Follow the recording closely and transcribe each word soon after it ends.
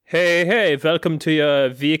Hey, welcome to your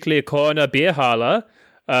weekly corner beer holler.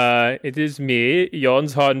 It is me,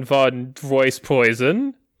 Jons von Voice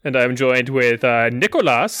Poison, and I'm joined with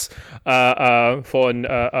Nicolas von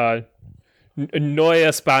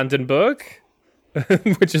Neues Brandenburg,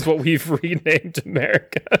 which is what we've renamed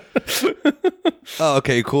America. Oh,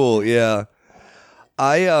 okay, cool. Yeah.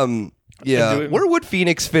 Where would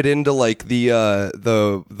Phoenix fit into like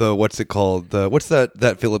the what's it called? What's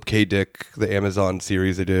that Philip K. Dick, the Amazon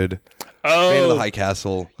series they did? Man of the High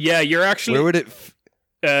Castle. Yeah, you're actually Where would it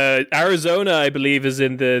Arizona, I believe, is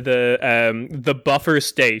in the buffer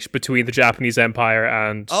state between the Japanese Empire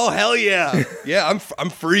and. Oh, hell yeah. Yeah,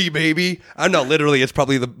 I'm free, baby. I'm not literally, it's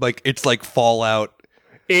probably it's like Fallout.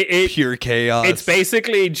 Pure chaos. It's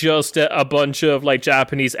basically just a bunch of like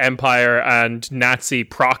Japanese Empire and Nazi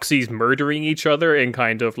proxies murdering each other in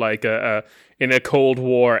kind of like in a Cold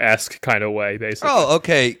War-esque kind of way, basically. Oh,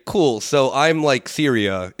 okay, cool. So I'm like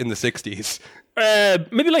Syria in the 60s.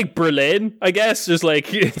 Maybe like Berlin, I guess. Just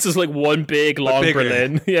like it's just like one big long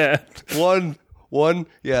Berlin. Yeah. One.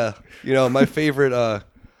 Yeah. You know, my favorite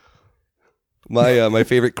my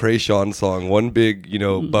favorite Krayshawn song, one big,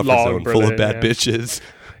 buffer Long zone Berlin, full of bad yeah. bitches.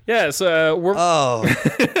 Yeah, so we're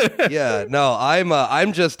Yeah, no,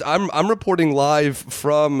 I'm reporting live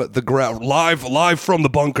from the ground, live from the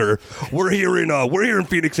bunker. We're here in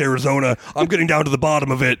Phoenix, Arizona. I'm getting down to the bottom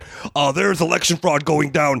of it. There's election fraud going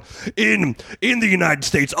down in the United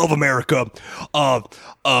States of America.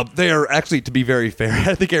 They are actually, to be very fair,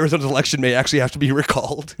 I think Arizona's election may actually have to be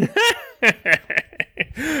recalled.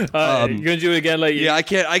 you're gonna do it again, like yeah.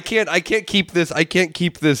 I can't keep this. I can't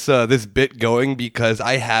keep this this bit going because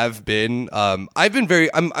I've been I'm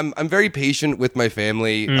very patient with my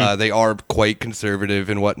family. They are quite conservative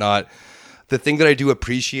and whatnot. The thing that I do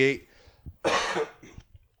appreciate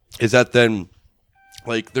is that then,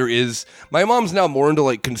 like, there is, my mom's now more into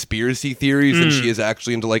like conspiracy theories than she is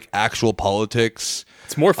actually into like actual politics.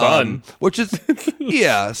 It's more fun. Which is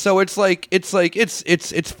yeah, so it's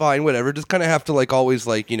fine, whatever. Just kind of have to like always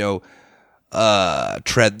like, tread,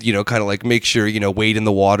 kind of like make sure, wade in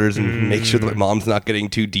the waters and make sure that my mom's not getting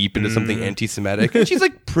too deep into something anti-Semitic. And she's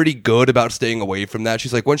like pretty good about staying away from that.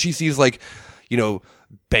 She's like, when she sees like,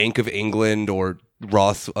 Bank of England or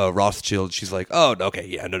Rothschild, she's like, oh, okay,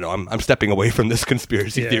 yeah, no, I'm stepping away from this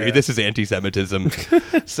conspiracy theory. This is anti-Semitism.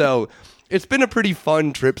 So it's been a pretty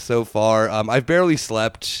fun trip so far. I've barely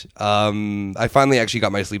slept. I finally actually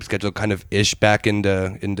got my sleep schedule kind of ish back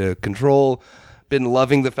into control. Been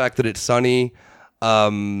loving the fact that it's sunny.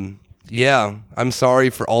 Yeah, I'm sorry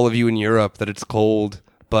for all of you in Europe that it's cold,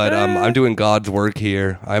 but I'm doing God's work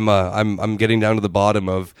here. I'm getting down to the bottom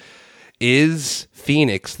of, is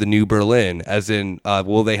Phoenix the new Berlin? As in,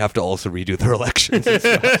 will they have to also redo their elections and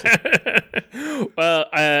stuff? Well,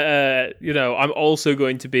 I'm also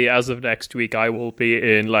going to be, as of next week, I will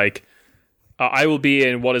be in what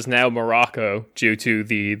is now Morocco due to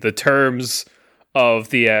the terms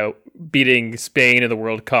of the beating Spain in the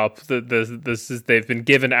World Cup. They've been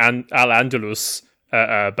given Al Andalus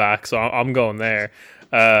back, so I'm going there.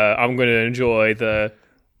 I'm going to enjoy the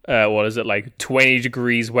what is it, like 20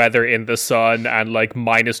 degrees weather in the sun and like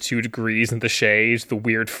 -2 degrees in the shade, the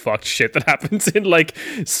weird fucked shit that happens in like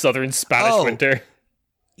southern Spanish winter.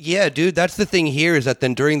 Yeah, dude, that's the thing here, is that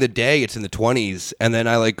then during the day it's in the 20s, and then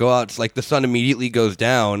I like go out, it's like the sun immediately goes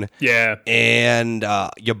down. Yeah. And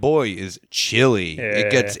your boy is chilly.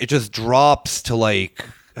 Yeah. It just drops to like,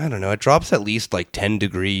 I don't know, it drops at least like 10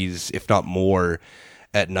 degrees, if not more,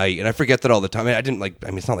 at night. And I forget that all the time.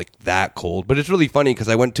 It's not like that cold, but it's really funny because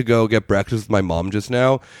I went to go get breakfast with my mom just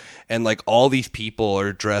now, and like all these people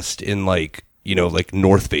are dressed in like, like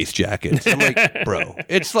North Face jackets. I'm like, bro,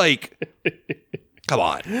 it's like, come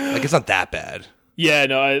on, like it's not that bad. Yeah,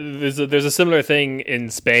 no, there's a similar thing in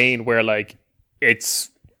Spain where like it's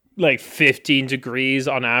like 15 degrees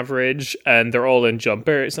on average and they're all in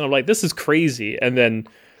jumpers, and I'm like, this is crazy. And then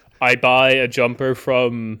I buy a jumper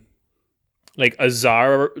from like a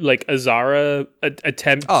Zara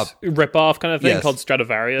attempt rip-off kind of thing called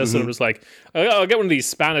Stradivarius, and it was like, I'll get one of these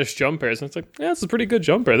Spanish jumpers, and it's like, yeah, this is a pretty good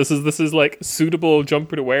jumper. This is like suitable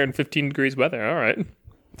jumper to wear in 15 degrees weather. All right.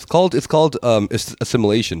 It's called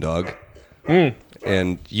assimilation, dog.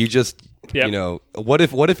 And you just, what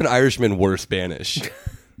if an Irishman were Spanish?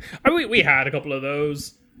 We had a couple of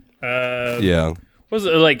those. Yeah. Was it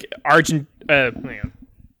like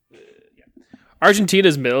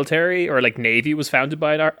Argentina's military or like navy was founded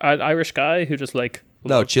by an Irish guy who just like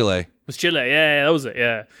Chile. Was Chile? Yeah, that was it.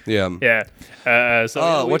 Yeah. Yeah.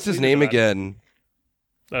 Yeah. What's his name again?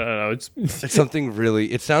 I don't know. It's something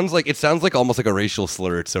really. It sounds like almost like a racial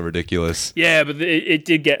slur. It's so ridiculous. Yeah, but it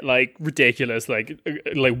did get like ridiculous. Like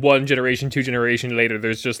one generation, two generation later,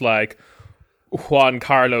 there's just like Juan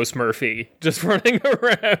Carlos Murphy just running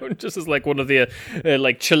around, just as like one of the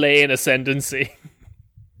like Chilean ascendancy.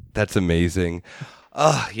 That's amazing.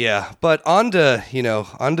 Yeah. But onto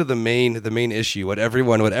the main issue. What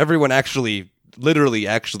everyone actually, literally,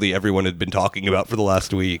 everyone had been talking about for the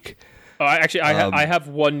last week. Oh, I have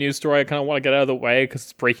one news story I kind of want to get out of the way because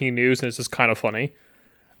it's breaking news and it's just kind of funny.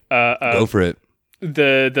 Go for it.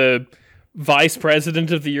 The vice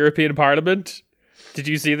president of the European Parliament. Did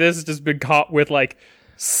you see this? Has just been caught with like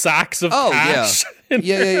sacks of cash.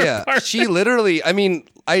 Yeah. She literally. I mean,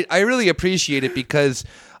 I really appreciate it because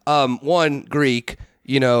one, Greek.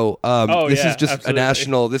 This is just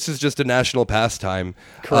a national pastime.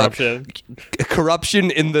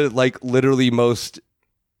 Corruption in the like literally most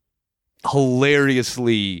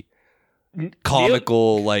hilariously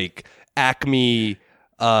comical, like Acme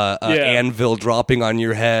anvil dropping on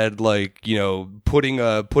your head, like putting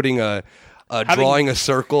a drawing a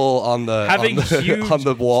circle on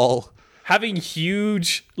the wall. Having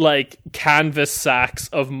huge like canvas sacks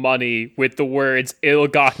of money with the words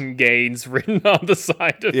 "ill-gotten gains" written on the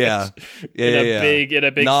side of it. In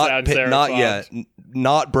a big sans serif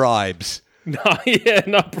not bribes.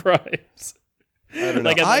 Not bribes. I don't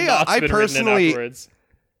know.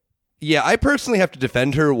 I personally have to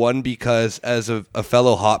defend her. One, because as a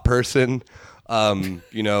fellow hot person,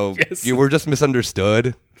 yes. you were just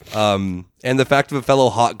misunderstood. And the fact of a fellow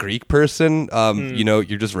hot Greek person, you're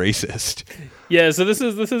just racist. Yeah, so this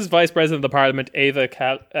is Vice President of the Parliament, Eva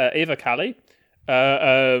Kaili.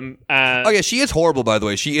 She is horrible, by the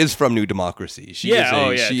way. She is from New Democracy. She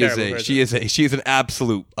is an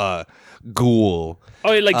absolute ghoul.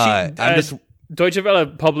 Deutsche Welle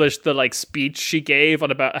published the like speech she gave on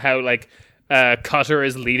about how like Qatar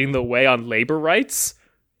is leading the way on labor rights.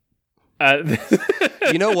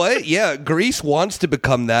 You know what? Yeah, Greece wants to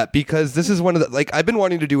become that because this is one of the like I've been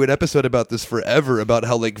wanting to do an episode about this forever about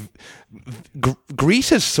how like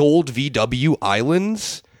Greece has sold VW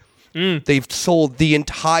islands. They've sold the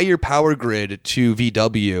entire power grid to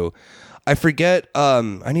VW. I forget.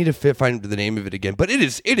 I need to find the name of it again, but it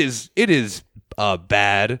is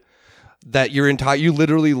bad that you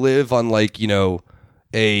literally live on like a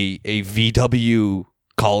VW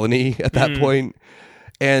colony at that point.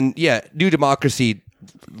 And yeah, New Democracy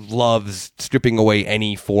loves stripping away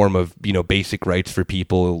any form of, basic rights for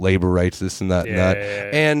people, labor rights, this and that and that.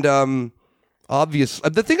 Yeah. And obvious.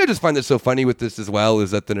 The thing I just find that's so funny with this as well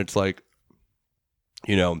is that then it's like,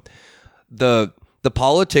 the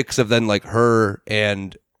politics of then like her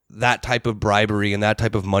and that type of bribery and that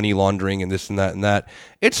type of money laundering and this and that.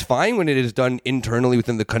 It's fine when it is done internally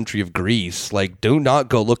within the country of Greece. Like, do not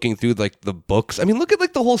go looking through like the books. I mean, look at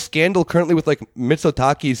like the whole scandal currently with like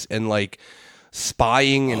Mitsotakis and like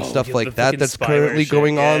spying and stuff like that. That's currently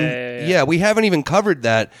going on. Yeah, we haven't even covered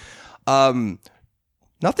that.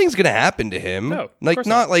 Nothing's gonna happen to him. No, like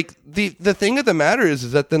not like the thing of the matter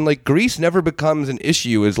is that then like Greece never becomes an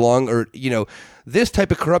issue as long this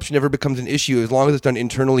type of corruption never becomes an issue as long as it's done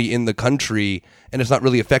internally in the country and it's not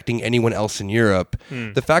really affecting anyone else in Europe.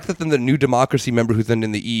 The fact that then the New Democracy member who's then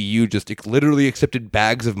in the EU just literally accepted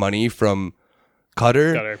bags of money from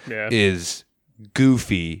Qatar is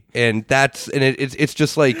goofy, and it's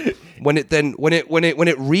just like when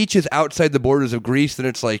it reaches outside the borders of Greece, then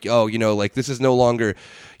it's like, like this is no longer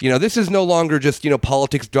just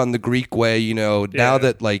politics done the Greek way, now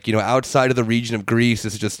that like outside of the region of Greece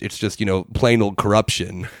it's just plain old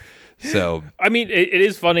corruption. So I mean, it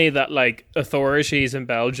is funny that like authorities in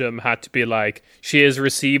Belgium had to be like, she has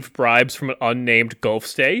received bribes from an unnamed Gulf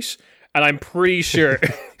state. And I'm pretty sure,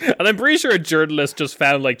 a journalist just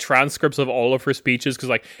found like transcripts of all of her speeches because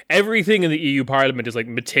like everything in the EU Parliament is like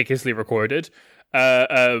meticulously recorded.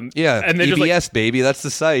 And then EBS, just, baby, that's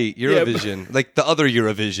the site. Eurovision, like the other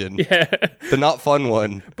Eurovision, the not fun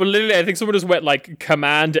one. But literally, I think someone just went like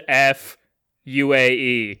Command F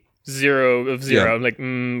UAE 0 of 0. Yeah. I'm like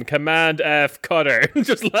Command F Qatar,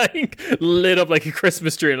 just like lit up like a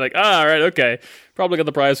Christmas tree. And like, all right, okay, probably got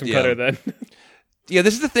the prize from Qatar then. Yeah,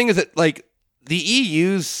 this is the thing is that, like, the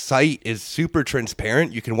EU's site is super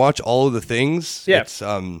transparent. You can watch all of the things. Yeah. It's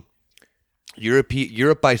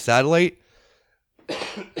Europe by satellite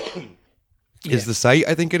is the site,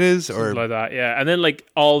 I think it is. Or something like that, yeah. And then, like,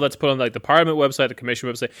 all that's put on, like, the Parliament website, the Commission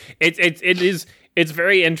website. It's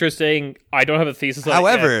very interesting. I don't have a thesis on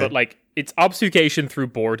it yet, but, like, it's obfuscation through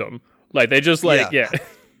boredom. Like, they just, like,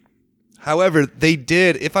 However, they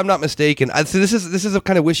did, if I'm not mistaken. So this is a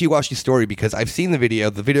kind of wishy-washy story because I've seen the video.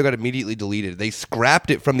 The video got immediately deleted. They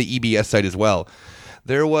scrapped it from the EBS site as well.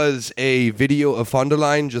 There was a video of von der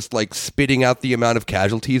Leyen just like spitting out the amount of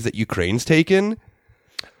casualties that Ukraine's taken.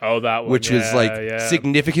 Oh, that one, which was like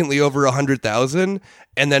significantly over 100,000.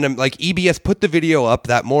 And then like EBS put the video up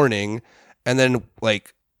that morning, and then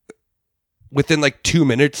like within like 2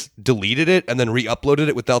 minutes deleted it and then re-uploaded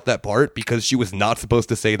it without that part because she was not supposed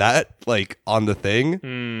to say that like on the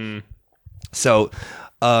thing. So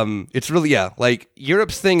it's really, like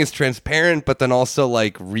Europe's thing is transparent, but then also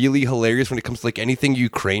like really hilarious when it comes to like anything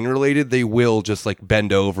Ukraine related. They will just like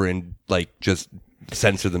bend over and like just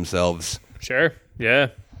censor themselves. Sure. Yeah.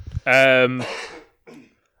 I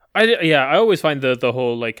always find the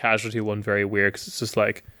whole like casualty one very weird because it's just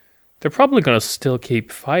like they're probably going to still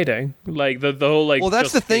keep fighting. Like the whole like. Well,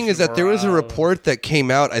 that's the thing is that there was a report that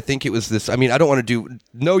came out. I think it was this. I mean, I don't want to do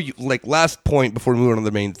last point before we move on to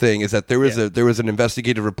the main thing is that there was an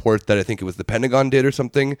investigative report that I think it was the Pentagon did or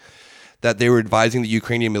something that they were advising the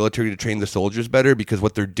Ukrainian military to train the soldiers better because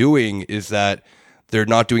what they're doing is that they're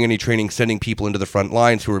not doing any training, sending people into the front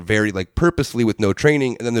lines who are very like purposely with no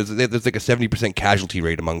training, and then there's like a 70% casualty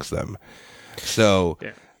rate amongst them. So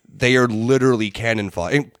they are literally cannon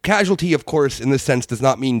fodder. And casualty, of course, in this sense, does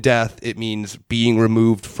not mean death. It means being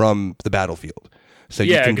removed from the battlefield. So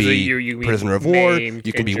you can be you prisoner of war,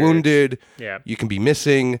 you can be wounded, you can be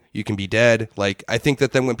missing, you can be dead. Like I think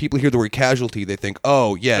that then when people hear the word casualty, they think,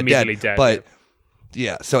 oh yeah, dead. But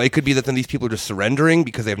yeah, so it could be that then these people are just surrendering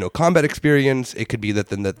because they have no combat experience. It could be that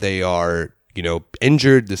then that they are,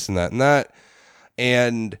 injured, this and that and that.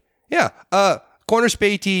 And Corner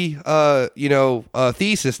Spatey,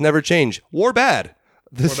 thesis never change. War bad.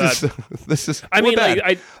 This is. I mean, bad.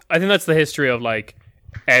 Like, I think that's the history of like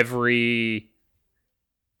every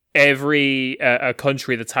a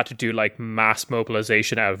country that's had to do like mass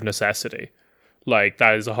mobilization out of necessity. Like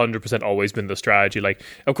that has 100% always been the strategy. Like,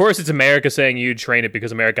 of course, it's America saying you train it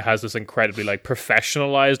because America has this incredibly like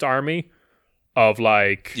professionalized army of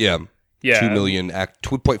like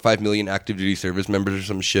 2.5 million active duty service members or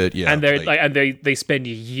some shit. Yeah, and they're and they spend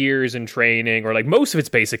years in training, or like most of it's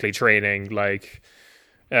basically training. Like,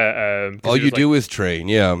 all you do is train.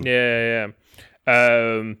 Yeah.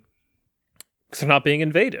 Because they're not being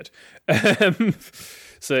invaded.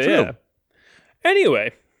 So True. Yeah.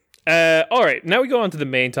 Anyway. All right, now we go on to the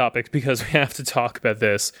main topic because we have to talk about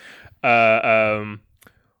this.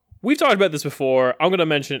 We've talked about this before. I'm going to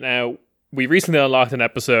mention it now. We recently unlocked an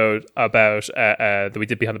episode about that we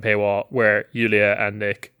did behind the paywall where Yulia and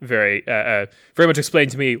Nick very much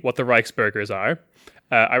explained to me what the Reichsbürgers are.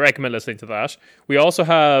 I recommend listening to that. We also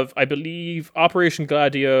have, I believe,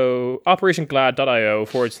 OperationGlad.io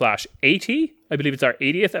 /80. I believe it's our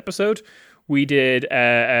 80th episode. We did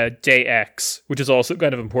Day X, which is also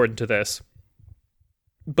kind of important to this.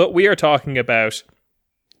 But we are talking about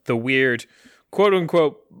the weird,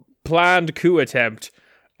 quote-unquote, planned coup attempt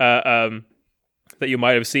that you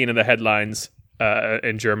might have seen in the headlines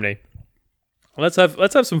in Germany. Let's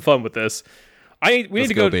have some fun with this. We need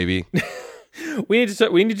to go, baby. we need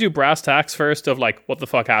to do brass tacks first of like what the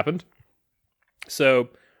fuck happened. So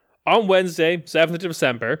on Wednesday, 7th of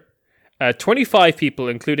December, 25 people,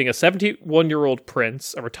 including a 71-year-old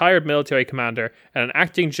prince, a retired military commander, and an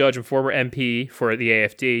acting judge and former MP for the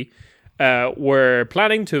AFD, were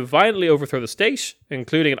planning to violently overthrow the state,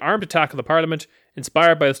 including an armed attack on the parliament,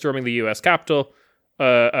 inspired by the storming the US Capitol,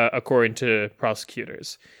 according to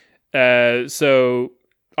prosecutors. So,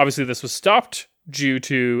 obviously this was stopped due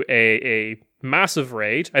to a massive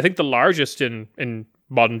raid, I think the largest in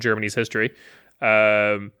modern Germany's history.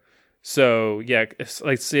 So, yeah,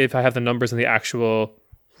 let's see if I have the numbers in the actual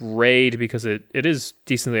raid, because it is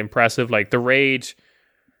decently impressive. Like, the raid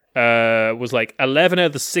was like 11 out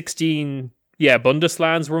of the 16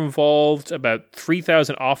 Bundeslands were involved. About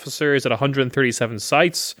 3,000 officers at 137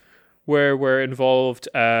 sites were involved.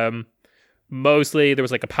 Mostly, there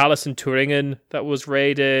was like a palace in Thuringen that was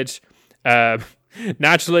raided.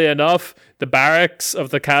 Naturally enough, the barracks of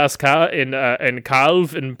the KSK in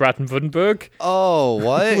Calw in Baden-Württemberg. Oh,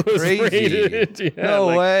 what? Crazy. Raided. Yeah,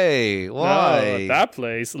 no way. Why? No, that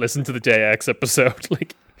place. Listen to the JX episode.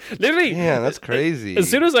 Like, literally. Yeah, that's crazy. As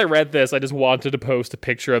soon as I read this, I just wanted to post a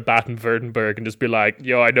picture of Baden-Württemberg and just be like,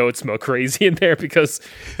 yo, I know it smells crazy in there, because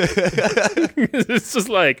it's just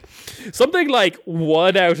like something like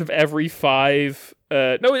 1 out of every 5.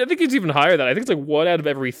 No, I think it's even higher than that. I think it's like 1 out of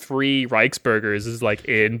every 3 Reichsbürgers is like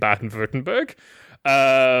in Baden-Württemberg.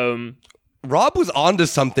 Rob was onto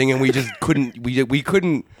something, and we just couldn't. We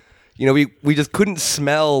couldn't You know, we just couldn't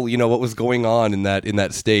smell, you know, what was going on in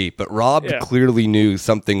that state. But Rob clearly knew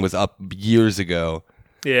something was up years ago.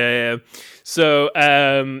 Yeah. So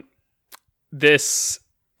this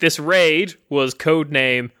raid was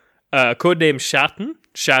codename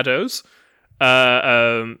Shadows.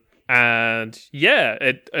 And yeah,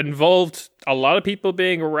 it involved a lot of people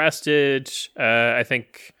being arrested. I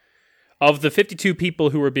think of the 52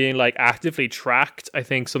 people who were being like actively tracked, I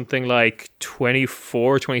think something like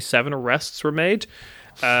 24, 27 arrests were made.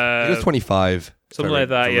 It was 25. Something like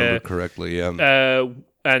that, yeah. Correctly, yeah.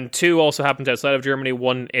 And 2 also happened outside of Germany,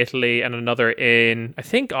 1 in Italy and another in, I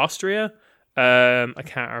think, Austria. I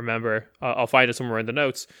can't remember. I'll find it somewhere in the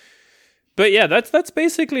notes. But yeah, that's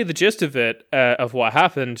basically the gist of it, of what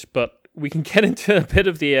happened. But we can get into a bit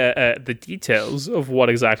of the details of what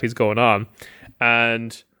exactly is going on.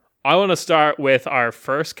 And I want to start with our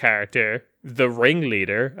first character, the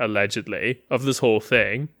ringleader, allegedly, of this whole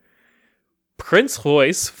thing. Prince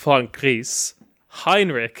Royce von Gries,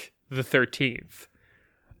 Heinrich the 13th.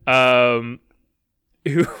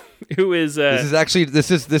 Who is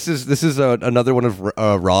this is another one of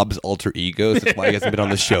Rob's alter egos. That's why he hasn't been on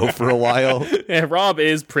the show for a while. Yeah, Rob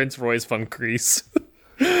is Prince Royce von Gries.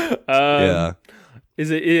 Yeah.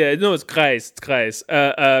 Is it? Yeah, no, it's Gries. It's Gries.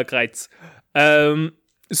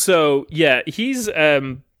 So yeah, he's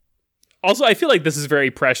also, I feel like this is very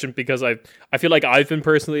prescient because I feel like I've been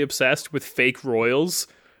personally obsessed with fake royals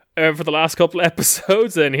for the last couple of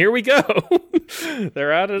episodes, and here we go.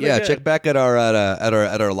 They're at it. Yeah, again. check back at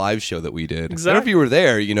our live show that we did. Exactly. I don't know if you were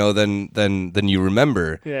there, you know, then you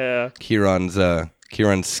remember. Yeah.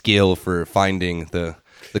 Kieran's skill for finding the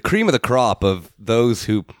cream of the crop of those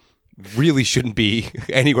who really shouldn't be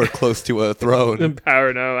anywhere close to a throne.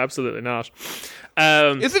 Power, no, absolutely not.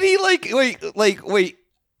 Isn't he wait?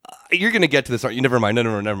 You're gonna get to this, aren't you? Never mind.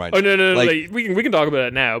 No, never mind. Oh no. Like, we can talk about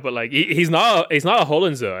it now, but like he's not a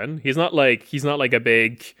Hohenzollern. He's not like a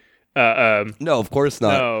big. No, of course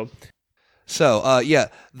not. No. So yeah,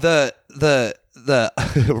 the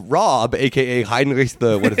Rob, aka Heinrich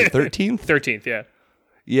the 13th? 13th, yeah.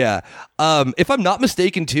 Yeah. If I'm not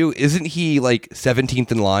mistaken, too, isn't he like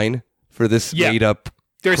 17th in line for this made up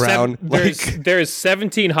crown? There's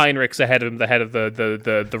 17 Heinrichs ahead of him, the head of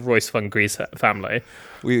the Royce von Gries family.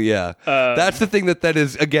 That's the thing that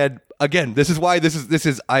is again. This is why this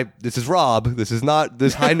is Rob. This is not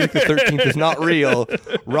this Heinrich the 13th is not real.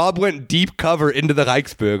 Rob went deep cover into the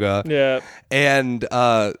Reichsbürger, and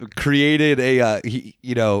created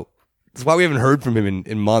that's why we haven't heard from him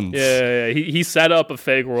in months. Yeah. He set up a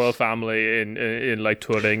fake royal family in like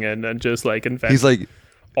Turing and just like invented. He's like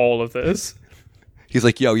all of this. He's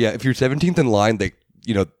like, yo, yeah, if you're 17th in line, they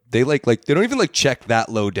they don't even like check that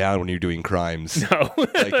low down when you're doing crimes. No,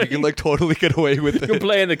 like you can like totally get away with it. You can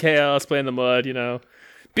play in the chaos, play in the mud, you know.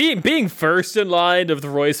 Being first in line of the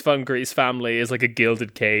Royce von Gries family is like a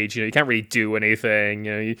gilded cage. You know, you can't really do anything.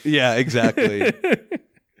 You know. Yeah, exactly.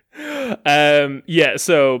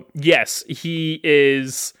 So yes, he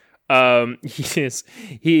is.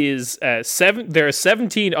 He is 7. There are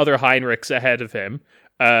 17 other Heinrichs ahead of him.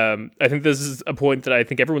 I think this is a point that I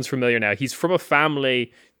think everyone's familiar now. He's from a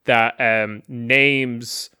family that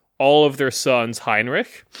names all of their sons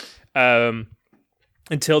Heinrich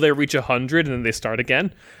until they reach 100, and then they start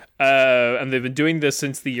again. And they've been doing this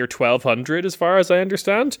since the year 1200, as far as I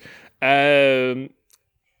understand.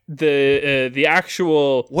 The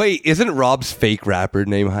actual isn't Rob's fake rapper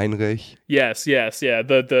name Heinrich? Yes, yeah.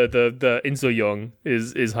 The Inseljung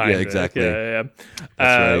is Heinrich. Yeah, exactly. Yeah.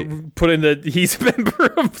 That's right. He's a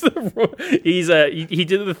member of the. He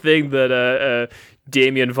did the thing that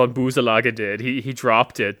Damien von Buselage did. He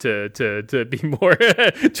dropped it to be more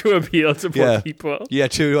to appeal to more people. Yeah,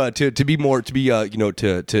 to be more to be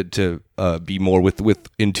more with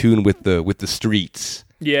in tune with the streets.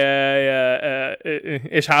 Yeah.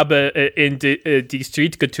 Ich habe in die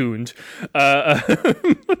Street getuned.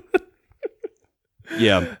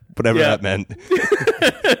 Yeah, whatever that meant.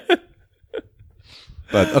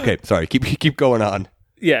 But okay, sorry. Keep going on.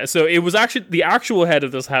 Yeah, so it was actually the actual head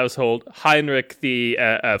of this household, Heinrich the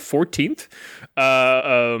 14th,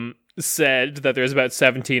 said that there's about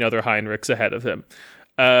 17 other Heinrichs ahead of him.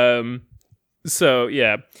 So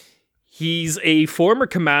yeah. He's a former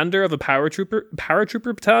commander of a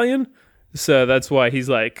paratrooper battalion, so that's why he's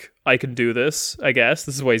like, I can do this. I guess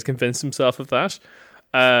this is why he's convinced himself of that.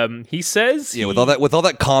 He says, with all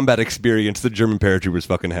that combat experience that German paratroopers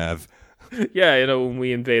fucking have. Yeah, you know, when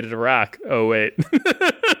we invaded Iraq. Oh wait,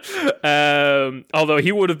 although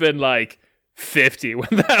he would have been like 50 when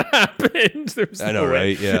that happened. I know,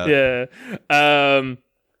 right? Yeah.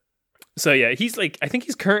 So yeah, he's like, I think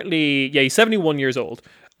he's currently, he's 71 years old.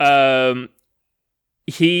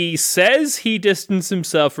 He says he distanced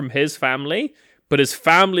himself from his family, but his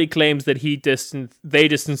family claims that they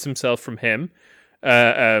distanced himself from him.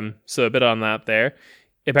 So a bit on that there.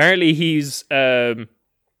 Apparently, he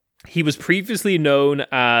was previously known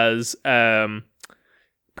as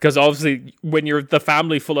because obviously when you're the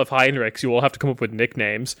family full of Heinrichs, you all have to come up with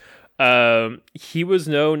nicknames. He was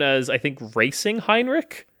known as, I think, Racing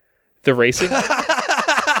Heinrich, the racing.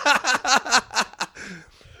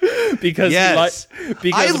 Because yes,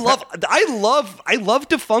 I love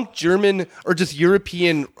defunct German or just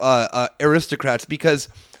European aristocrats, because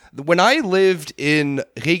when I lived in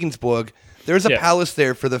Regensburg, there's a palace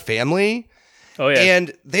there for the family. Oh yeah,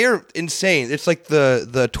 and they're insane. It's like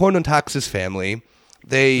the Torn und Taxis family.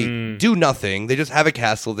 They do nothing. They just have a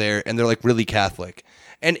castle there, and they're like really Catholic.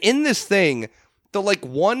 And in this thing, the like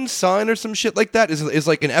one son or some shit like that is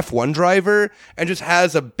like an F1 driver, and just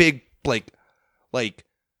has a big like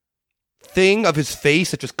thing of his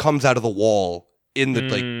face that just comes out of the wall in the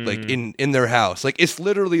like in their house. Like it's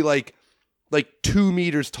literally like 2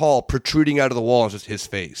 meters tall, protruding out of the wall, is just his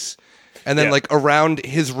face. And then like around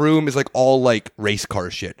his room is like all like race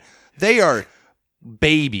car shit. They are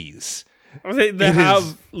babies. They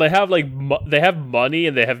have money,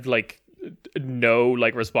 and they have like no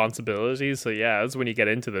like responsibilities. So yeah, that's when you get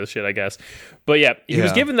into this shit, I guess. But yeah, he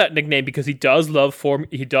was given that nickname because he does love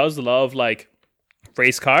like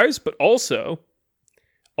race cars, but also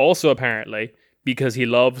apparently because he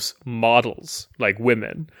loves models, like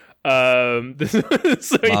women. So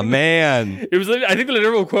my man. It was. I think the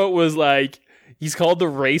literal quote was like, "He's called the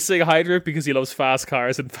Racing Heinrich because he loves fast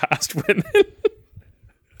cars and fast women."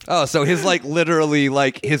 Oh, so his like literally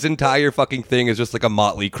like his entire fucking thing is just like a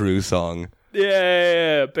Motley Crue song.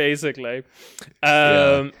 Yeah, basically.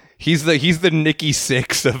 He's the Nikki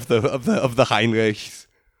Sixx of the Heinrichs.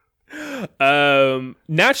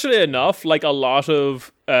 Naturally enough, like a lot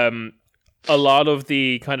of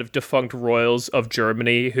the kind of defunct royals of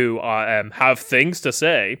Germany who have things to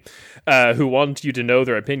say, who want you to know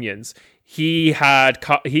their opinions. He had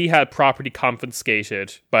property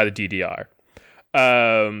confiscated by the DDR.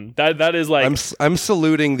 That is like I'm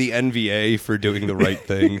saluting the NVA for doing the right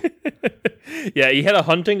thing. Yeah, he had a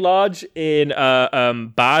hunting lodge in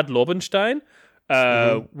Bad Lobenstein,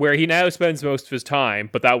 where he now spends most of his time,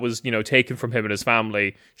 but that was taken from him and his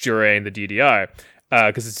family during the DDR.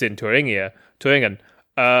 Because it's in Thuringen.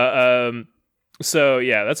 So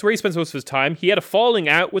yeah, that's where he spends most of his time. He had a falling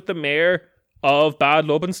out with the mayor of Bad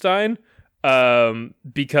Lobenstein,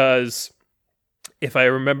 because if I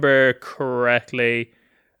remember correctly,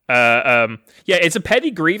 it's a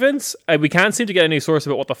petty grievance. We can't seem to get any source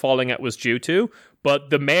about what the falling out was due to. But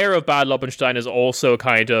the mayor of Bad Lobenstein is also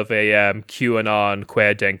kind of a QAnon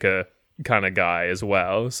Querdenker kind of guy as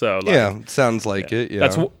well. So sounds like it. Yeah,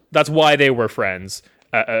 that's why they were friends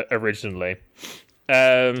originally.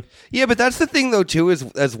 But that's the thing though too, is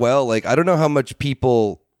as well. Like I don't know how much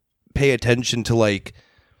people pay attention to like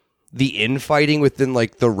the infighting within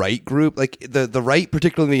like the right group. Like the right,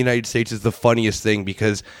 particularly in the United States, is the funniest thing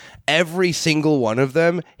because every single one of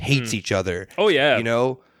them hates each other. Oh yeah,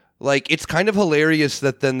 like it's kind of hilarious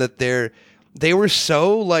that they were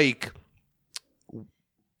so like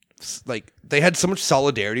they had so much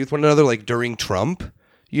solidarity with one another, like during Trump,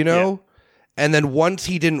 and then once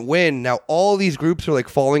he didn't win, now all these groups are like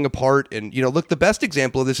falling apart. And look, the best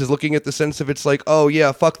example of this is looking at the sense of it's like, oh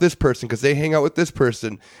yeah, fuck this person because they hang out with this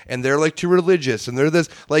person and they're like too religious and they're this.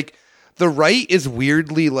 Like the right is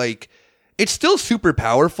weirdly like, it's still super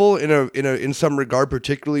powerful in some regard,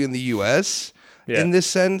 particularly in the US in this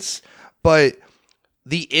sense, but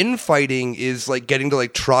the infighting is like getting to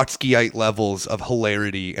like Trotskyite levels of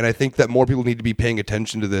hilarity. And I think that more people need to be paying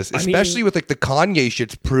attention to this, especially with like the Kanye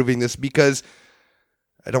shit's proving this, because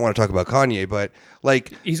I don't want to talk about Kanye, but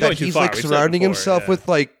like he's like surrounding himself with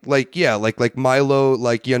like Milo,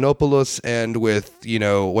 like Yiannopoulos, and with,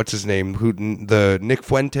 what's his name? The Nick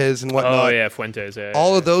Fuentes and whatnot. Oh yeah, Fuentes, yeah.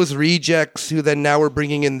 All of those rejects who then now are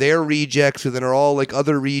bringing in their rejects, who then are all like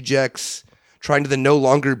other rejects, trying to then no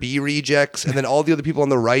longer be rejects, and then all the other people on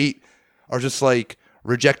the right are just like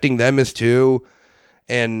rejecting them as too.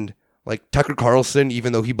 And like Tucker Carlson,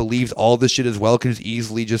 even though he believes all this shit as well, could just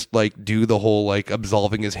easily just like do the whole like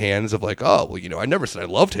absolving his hands of like, oh well, I never said I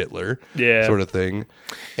loved Hitler, sort of thing.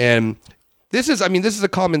 And this is a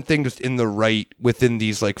common thing just in the right within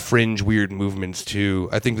these like fringe weird movements too.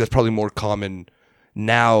 I think that's probably more common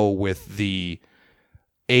now with the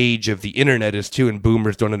age of the internet is too, and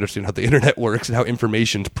boomers don't understand how the internet works and how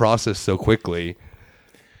information's processed so quickly.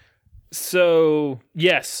 So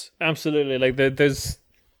yes, absolutely. Like there's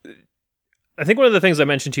I think one of the things I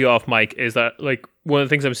mentioned to you off mic is that like one of the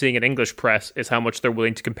things I'm seeing in English press is how much they're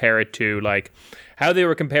willing to compare it to like how they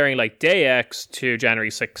were comparing like Day X to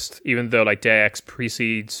January 6th, even though like Day X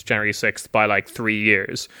precedes January 6th by like 3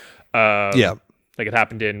 years. Like it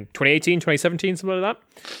happened in 2018, 2017, something like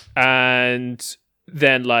that. And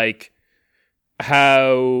then like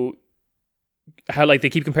how like they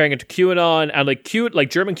keep comparing it to QAnon, and like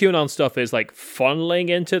German QAnon stuff is like funneling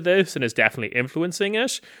into this and is definitely influencing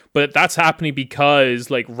it. But that's happening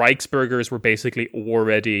because like Reichsbürgers were basically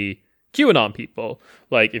already QAnon people.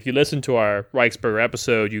 Like if you listen to our Reichsbürger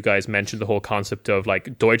episode, you guys mentioned the whole concept of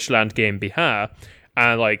like Deutschland GmbH,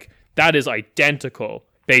 and like that is identical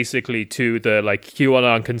basically to the like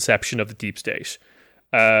QAnon conception of the deep state.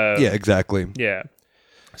 Yeah, exactly. Yeah.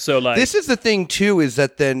 So like this is the thing too, is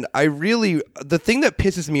that then the thing that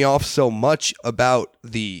pisses me off so much about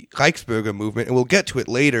the Reichsbürger movement, and we'll get to it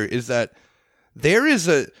later, is that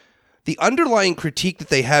the underlying critique that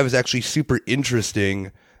they have is actually super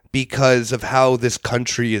interesting because of how this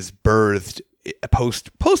country is birthed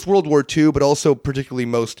post World War II, but also particularly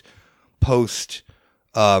most post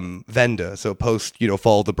Wende, so post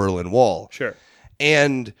fall of the Berlin Wall. Sure.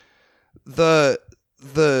 And the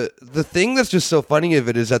thing that's just so funny of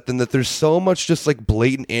it is that there's so much just like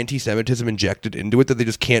blatant anti-Semitism injected into it that they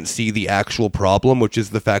just can't see the actual problem, which is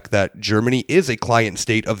the fact that Germany is a client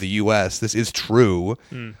state of the US. This is true.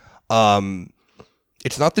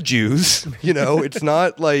 It's not the Jews, it's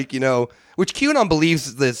not like, which QAnon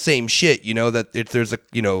believes the same shit, that there's a,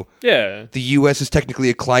 yeah, the US is technically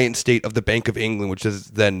a client state of the Bank of England, which is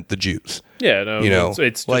then the Jews. Yeah, no,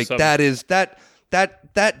 it's like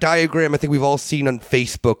that diagram I think we've all seen on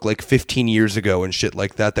Facebook like 15 years ago and shit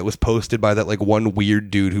like that was posted by that like one weird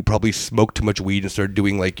dude who probably smoked too much weed and started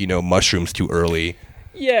doing like, mushrooms too early.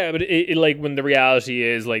 Yeah, but it like when the reality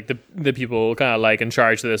is like the people kind of like in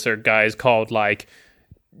charge of this are guys called like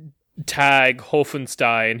Tag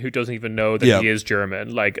Hoffenstein, who doesn't even know that he is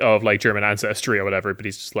German, like of like German ancestry or whatever, but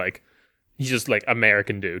he's just like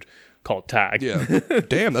American dude called Tag. Yeah.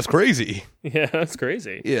 Damn, that's crazy. Yeah, that's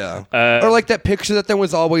crazy. Yeah. Or like that picture that there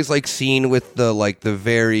was always like seen with the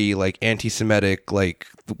very like anti-Semitic, like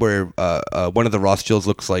where one of the Rothschilds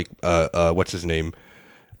looks like what's his name?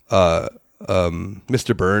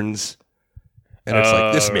 Mr. Burns. And it's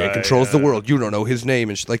like, this man controls the world. You don't know his name.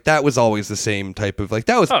 And like, that was always the same type of like,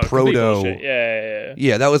 that was proto.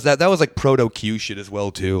 Yeah. That was like proto Q shit as well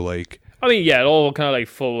too. Like, I mean, yeah, it all kind of like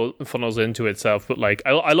funnels into itself. But like,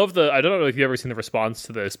 I love I don't know if you've ever seen the response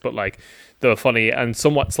to this, but like the funny and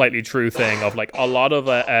somewhat slightly true thing of like a lot of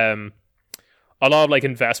like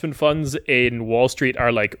investment funds in Wall Street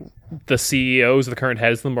are like the CEOs, the current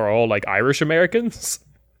heads of them are all like Irish Americans.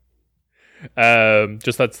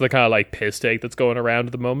 Just that's the kind of like piss take that's going around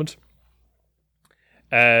at the moment.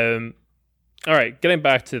 All right, getting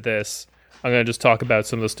back to this, I'm going to just talk about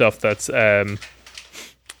some of the stuff that's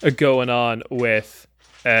going on with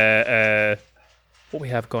what we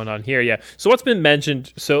have going on here. Yeah, so what's been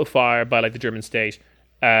mentioned so far by like the German state,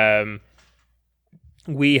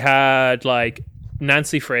 we had like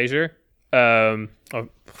Nancy Fraser, or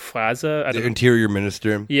Fraser, the Interior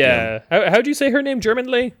Minister. Yeah. How do you say her name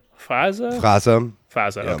Germanly? Fraser?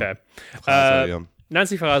 Fraser, okay. Fraser,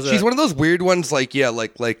 Nancy Fraser. She's one of those weird ones, like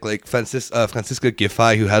Franziska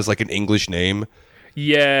Giffey, who has like an English name.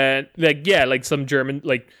 Yeah, like some German,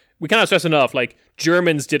 like we cannot stress enough, like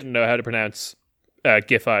Germans didn't know how to pronounce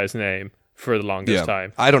Giffey's name for the longest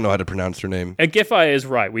time. I don't know how to pronounce her name. And Giffey is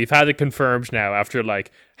right. We've had it confirmed now after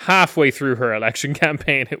like halfway through her election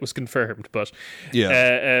campaign. It was confirmed, but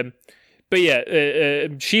But yeah,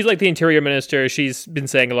 she's like the interior minister. She's been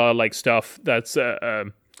saying a lot of like stuff that's a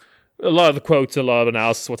lot of the quotes, a lot of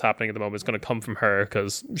analysis, what's happening at the moment is going to come from her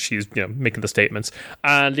because she's making the statements.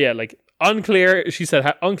 And yeah, like unclear. She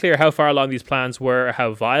said unclear how far along these plans were,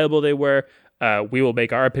 how viable they were. We will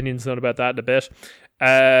make our opinions known about that in a bit.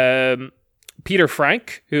 Peter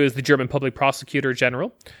Frank, who is the German public prosecutor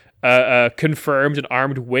general, confirmed an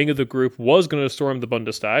armed wing of the group was going to storm the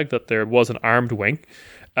Bundestag. That there was an armed wing.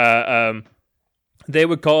 They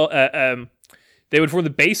would form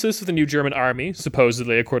the basis of the new German army,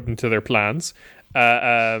 supposedly, according to their plans.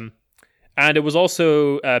 And it was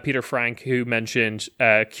also Peter Frank who mentioned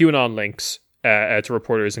QAnon links to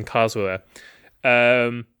reporters in Karlsruhe.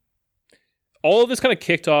 All of this kind of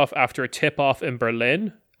kicked off after a tip-off in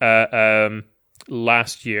Berlin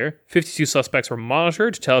last year. 52 suspects were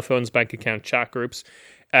monitored, telephones, bank account, chat groups,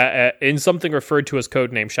 in something referred to as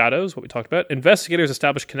codename Shadows, what we talked about. Investigators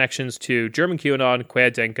established connections to German QAnon,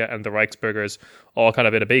 Querdenker, and the Reichsbürgers, all kind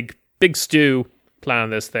of in a big stew planning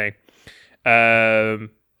this thing.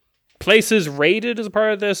 Places raided as a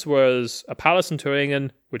part of this was a palace in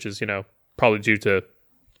Thuringen, which is, probably due to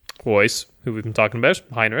Royce, who we've been talking about,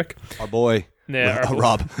 Heinrich. Our boy. Yeah,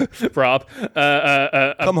 Rob. Rob.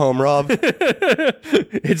 Come home, Rob.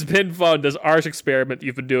 It's been fun, this art experiment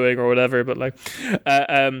you've been doing or whatever, but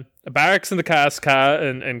a barracks in the Casca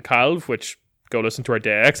in Calv, which go listen to our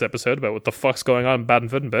Day X episode about what the fuck's going on in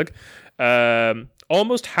Baden-Württemberg.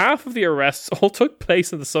 Almost half of the arrests all took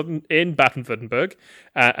place in Baden-Württemberg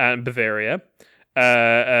and Bavaria.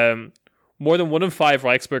 More than 1 in 5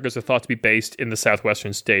 Reichsbürgers are thought to be based in the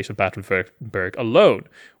southwestern state of Baden-Württemberg alone,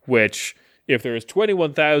 which, if there is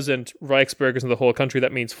 21,000 Reichsbürgers in the whole country,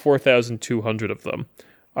 that means 4,200 of them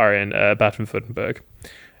are in Baden-Württemberg.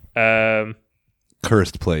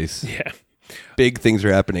 Cursed place. Yeah. Big things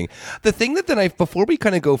are happening. The thing that before we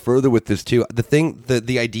kind of go further with this too,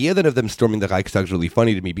 the idea that of them storming the Reichstag is really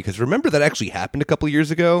funny to me, because remember that actually happened a couple of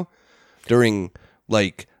years ago during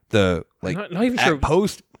not even sure.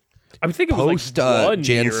 post. I think it was like 1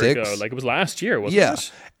 Jan year 6. ago. Like it was last year, wasn't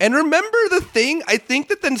it? And remember the thing, I think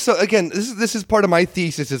that then, so again, this is part of my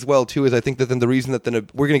thesis as well too, is I think that then the reason that then,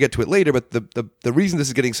 we're going to get to it later, but the reason this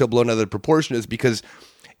is getting so blown out of proportion is because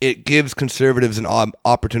it gives conservatives an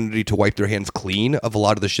opportunity to wipe their hands clean of a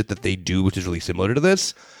lot of the shit that they do, which is really similar to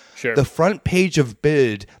this. Sure. The front page of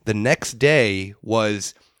Bild the next day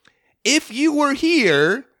was, if you were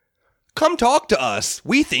here, come talk to us.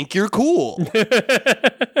 We think you're cool.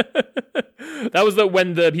 That was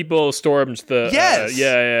when the people stormed the... Yes.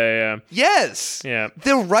 Yeah. Yes. Yeah.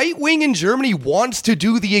 The right wing in Germany wants to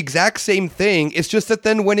do the exact same thing. It's just that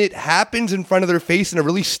then when it happens in front of their face in a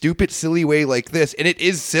really stupid, silly way like this, and it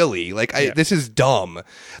is silly, this is dumb.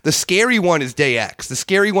 The scary one is Day X. The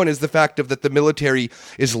scary one is the fact that the military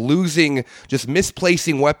is losing, just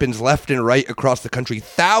misplacing weapons left and right across the country.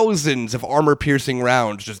 Thousands of armor-piercing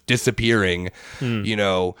rounds just disappearing,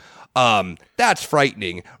 That's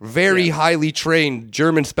frightening. Very highly trained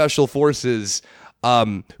German special forces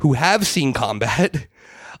who have seen combat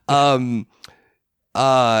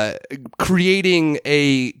creating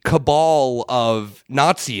a cabal of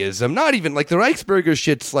Nazism. Not even like the Reichsbürger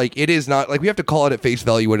shit's like, it is not like, we have to call it at face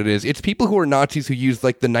value what it is. It's people who are Nazis who use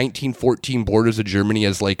like the 1914 borders of Germany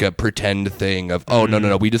as like a pretend thing of,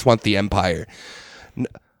 no, we just want the empire.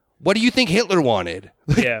 What do you think Hitler wanted?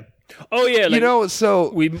 Yeah. Oh yeah,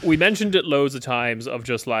 so we mentioned it loads of times of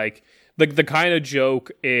just like the kind of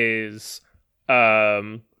joke is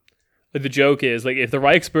the joke is like, if the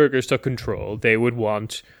Reichsbürgers took control, they would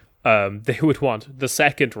want the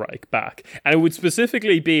Second Reich back, and it would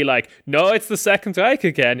specifically be like, no, it's the Second Reich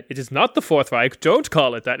again. It is not the Fourth Reich. Don't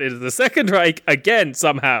call it that. It is the Second Reich again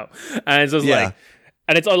somehow, and it's just like,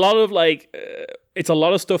 and it's a lot of like. It's a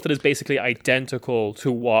lot of stuff that is basically identical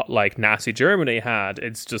to what like Nazi Germany had.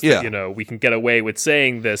 It's just that, we can get away with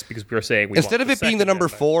saying this because we're saying we instead of it being the number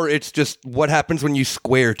 4, it's just what happens when you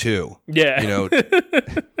square 2. Yeah,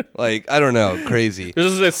 like I don't know, crazy.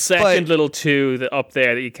 This is a second little 2 up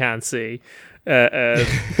there that you can't see. But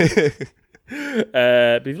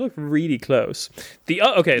if you look really close, the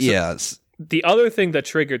other thing that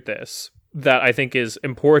triggered this that I think is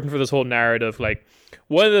important for this whole narrative, like.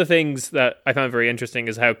 One of the things that I found very interesting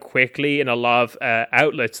is how quickly in a lot of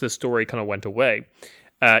outlets the story kind of went away.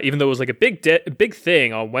 Even though it was like a big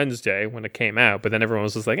thing on Wednesday when it came out, but then everyone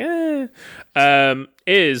was just like,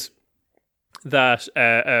 is that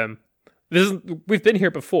we've been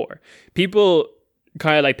here before. People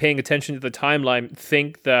kind of like paying attention to the timeline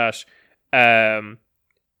think that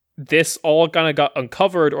this all kind of got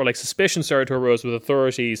uncovered, or like suspicion started to arise with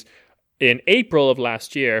authorities in April of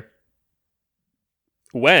last year.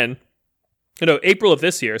 Earlier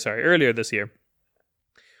this year,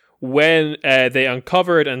 when they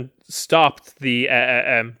uncovered and stopped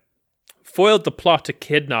foiled the plot to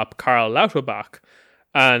kidnap Karl Lauterbach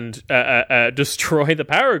and destroy the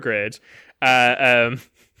power grid.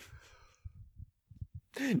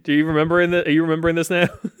 Do you remember are you remembering this now?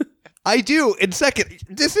 I do. In second,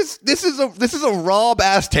 this is a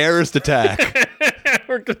Rob-ass terrorist attack.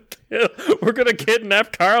 We're gonna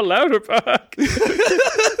kidnap Karl Lauterbach.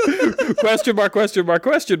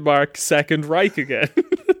 Question mark. Second Reich again.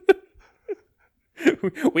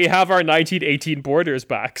 We have our 1918 borders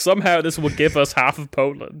back. Somehow this will give us half of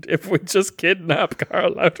Poland if we just kidnap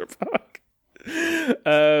Karl Lauterbach.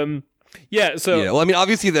 Well, I mean,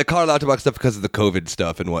 obviously the Karl Lauterbach stuff because of the COVID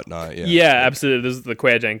stuff and whatnot. Yeah, absolutely. This is the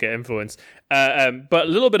Querdenker influence. But a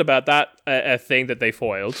little bit about that thing that they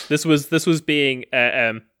foiled. This was being.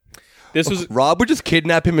 Rob would just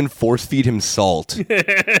kidnap him and force feed him salt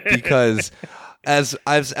because, as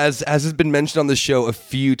has been mentioned on the show a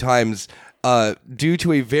few times, due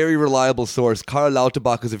to a very reliable source, Karl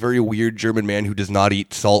Lauterbach is a very weird German man who does not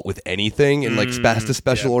eat salt with anything and has to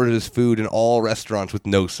special order his food in all restaurants with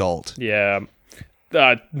no salt. Yeah.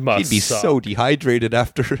 That must He'd be suck. so dehydrated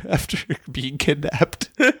after being kidnapped.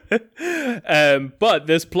 But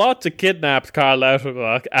this plot to kidnap Karl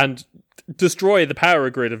Lauterbach and destroy the power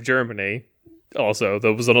grid of Germany, also,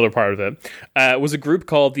 that was another part of it, was a group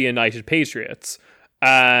called the United Patriots.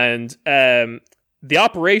 And the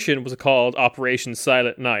operation was called Operation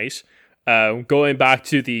Silent Night, going back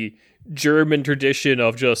to the German tradition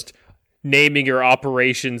of just naming your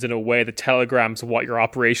operations in a way that telegrams what your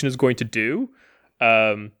operation is going to do.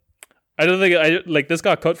 I don't think this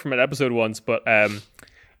got cut from an episode once, but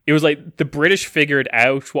it was like the British figured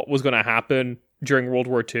out what was going to happen during World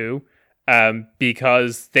War II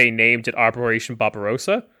because they named it Operation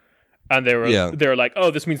Barbarossa. And they were like,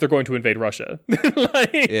 oh, this means they're going to invade Russia.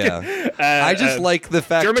 I just like the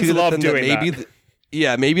fact Germans too, love that doing maybe that.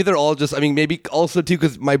 Maybe they're all just. I mean, maybe also too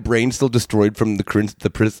because my brain's still destroyed from the Christmas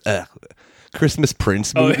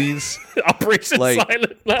Prince movies. Operation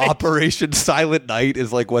Silent Night. Operation Silent Night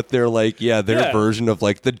is like what they're like. Yeah, their version of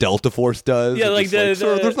like the Delta Force does. Yeah, like Sir,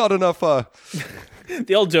 there's not enough. The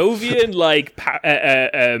Moldovan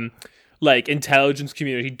like intelligence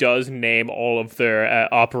community does name all of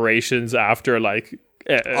their operations after like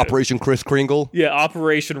Operation Kris Kringle. Yeah,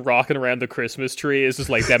 Operation Rockin' Around the Christmas Tree is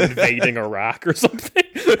just like them invading Iraq or something.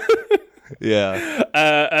 Yeah.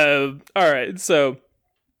 All right, so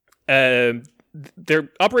their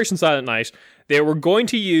Operation Silent Night, they were going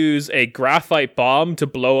to use a graphite bomb to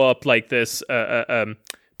blow up like this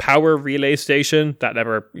power relay station. That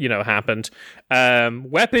never, happened.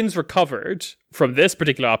 Weapons recovered from this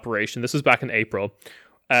particular operation. This was back in April.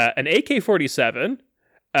 An AK-47.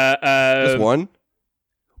 Just one?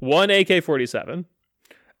 One AK-47.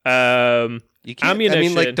 You can't, ammunition. I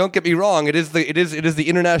mean, like, don't get me wrong. It is the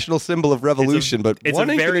international symbol of revolution, but it's one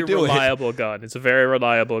a ain't very gonna do reliable gun. It's a very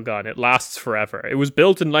reliable gun. It lasts forever. It was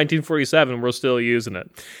built in 1947. We're still using it.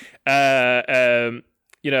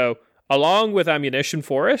 Along with ammunition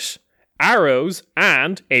for it, arrows,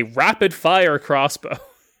 and a rapid fire crossbow.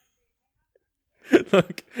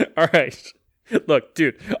 Look, all right. Look,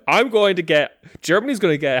 dude, Germany's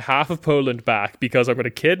going to get half of Poland back because I'm going to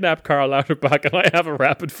kidnap Karl Lauterbach and I have a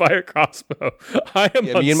rapid fire crossbow. I am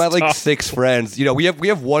me and my like 6 friends, we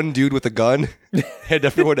have one dude with a gun and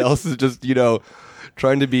everyone else is just,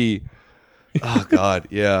 trying to be, oh God,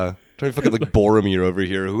 yeah. Trying to fucking like Boromir over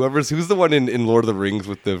here. Who's the one in Lord of the Rings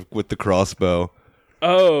with the crossbow?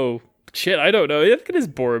 Oh, shit, I don't know. I think it is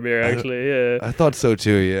Boromir, actually, yeah. I thought so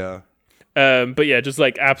too, yeah. But yeah, just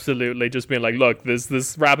like absolutely just being like, look,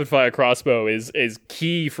 this rapid fire crossbow is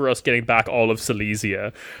key for us getting back all of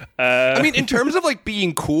Silesia. I mean, in terms of like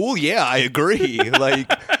being cool, yeah, I agree.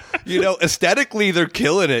 Like, aesthetically they're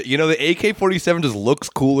killing it. The AK-47 just looks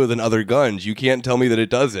cooler than other guns. You can't tell me that it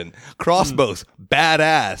doesn't. Crossbows,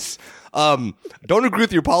 badass. Don't agree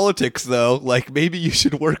with your politics though. Like maybe you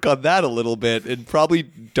should work on that a little bit and probably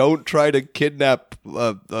don't try to kidnap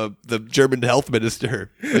the German health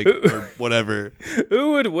minister or whatever.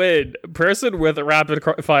 Who would win? Person with a rapid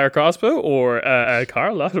fire crossbow or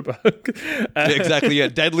Karl Lauterbach? Exactly, yeah.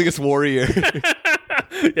 Deadliest warrior.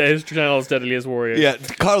 Yeah, his channel is Deadliest Warrior. Yeah,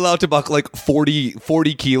 Karl Lauterbach like 40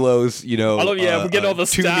 kilos, we get all the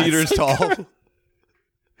 2 stats. meters tall.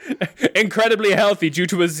 Incredibly healthy due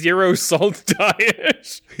to a zero salt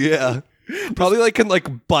diet. Yeah. Probably like can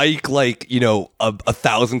like bike like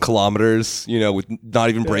 1,000 kilometers, with not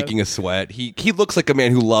even breaking a sweat. He looks like a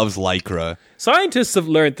man who loves Lycra. Scientists have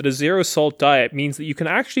learned that a zero salt diet means that you can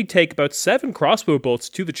actually take about 7 crossbow bolts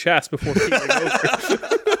to the chest before keeling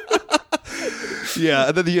over. Yeah,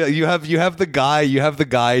 and then you have the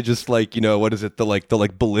guy just like what is it, the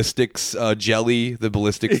ballistics jelly, the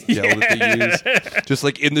ballistics gel that they use, just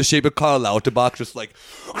like in the shape of Karl Lauterbach, just like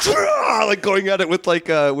going at it with like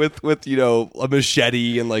with a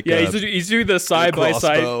machete and like he's doing the side by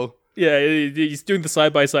side. Yeah, he's doing the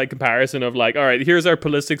side by side comparison of like, all right, here's our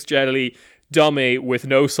ballistics jelly dummy with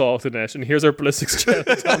no salt in it, and here's our ballistics jelly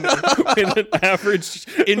dummy with an average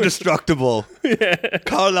indestructible. Yeah.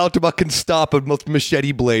 Karl Lauterbach can stop a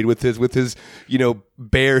machete blade with his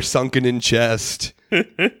bare sunken in chest. All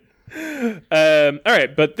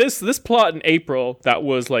right, but this plot in April that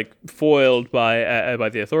was like foiled by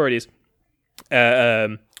the authorities.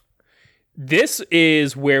 This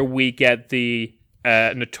is where we get the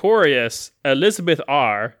notorious Elizabeth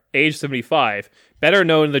R., age 75, better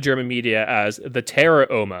known in the German media as the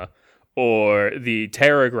Terror Oma or the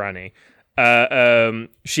Terror Granny.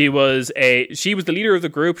 She was the leader of the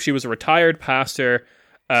group. She was a retired pastor.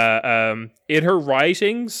 In her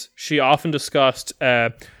writings, she often discussed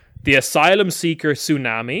the asylum seeker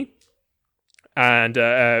tsunami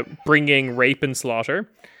and bringing rape and slaughter,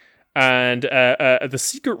 and the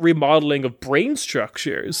secret remodeling of brain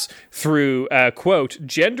structures through, quote,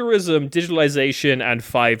 genderism, digitalization, and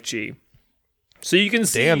 5G. So you can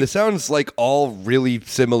see... Damn, this sounds like all really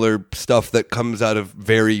similar stuff that comes out of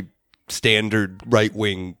very standard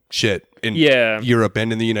right-wing shit in Europe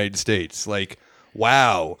and in the United States. Like,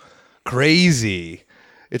 wow, crazy.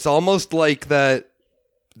 It's almost like that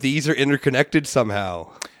these are interconnected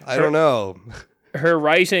somehow. I don't know. Her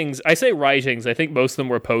writings, I say writings, I think most of them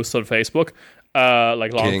were posts on Facebook,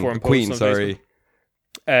 like long-form posts on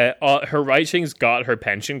Facebook. Her writings got her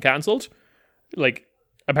pension cancelled. Like,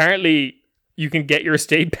 apparently... you can get your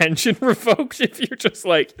state pension revoked if you're just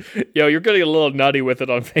like, yo, you're getting a little nutty with it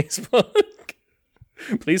on Facebook.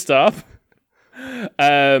 Please stop.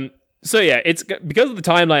 So yeah, it's because of the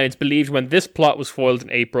timeline. It's believed when this plot was foiled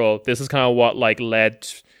in April, this is kind of what like led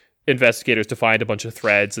investigators to find a bunch of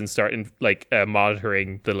threads and start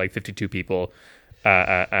monitoring the like 52 people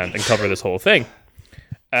and uncover this whole thing.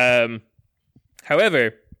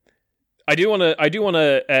 However, I do want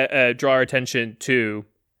to draw our attention to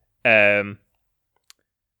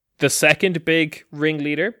the second big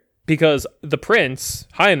ringleader, because the prince,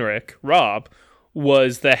 Heinrich Rob,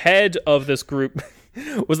 was the head of this group,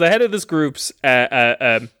 group's,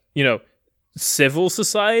 civil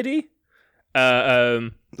society.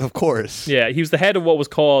 Of course. Yeah, he was the head of what was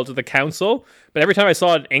called the council, but every time I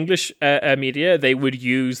saw it in English media, they would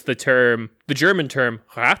use the German term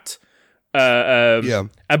Rat,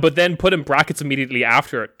 but then put in brackets immediately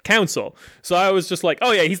after it, council. So I was just like,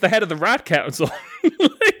 oh yeah, he's the head of the Rat Council.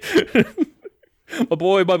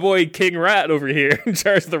 my boy King Rat over here in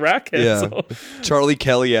charge of the Rat Council. Yeah. Charlie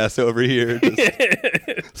Kelly ass over here,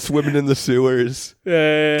 just swimming in the sewers,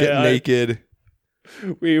 getting naked.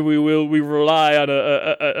 We rely on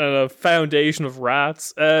a foundation of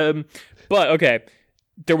rats. But okay.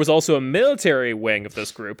 There was also a military wing of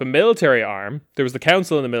this group, a military arm. There was the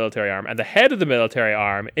council and the military arm, and the head of the military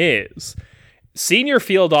arm is senior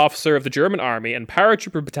field officer of the German army and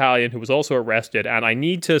paratrooper battalion who was also arrested. And I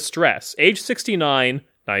need to stress, age 69,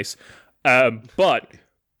 nice, but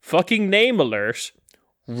fucking name alert,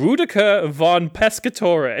 Rudiger von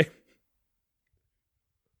Pescatore.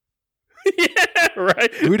 Yeah,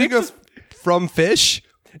 right. Rudiger from Fish?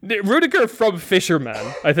 Rudiger from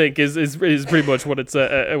Fisherman, I think, is pretty much what it's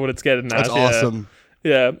getting at. That's awesome.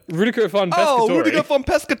 Yeah, Rudiger von Pescatore. Oh, Rudiger von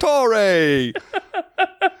Pescatore.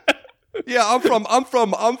 Yeah, I'm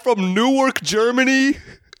from Newark, Germany.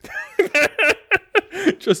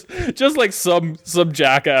 just like some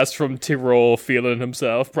jackass from Tyrol feeling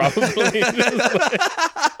himself, probably.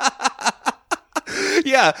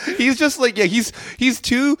 Yeah, he's just like, yeah,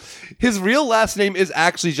 his real last name is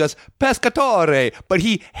actually just Pescatore, but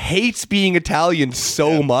he hates being Italian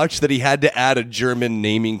so much that he had to add a German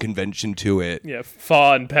naming convention to it. Yeah,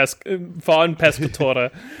 von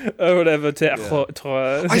Pescatore, or whatever.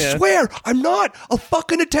 I swear, I'm not a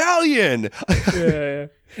fucking Italian. Yeah.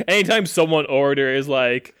 Anytime someone orders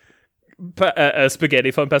like a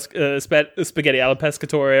spaghetti spaghetti alla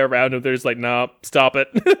pescatore around him, there's like, nah, stop it.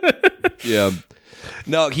 Yeah.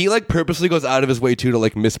 No, he like purposely goes out of his way too to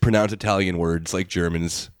like mispronounce Italian words like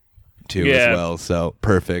Germans too as well. So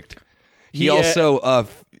perfect. He also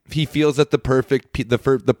he feels that the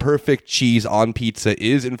perfect cheese on pizza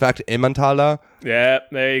is in fact Emmentaler. Yeah,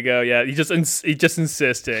 there you go. Yeah, he just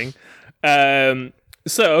insisting.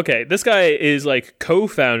 So okay, this guy is like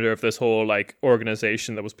co-founder of this whole like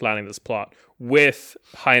organization that was planning this plot with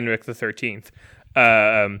Heinrich the 13th,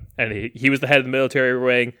 and he was the head of the military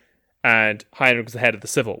wing. And Heinrich was the head of the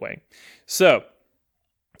civil wing. So,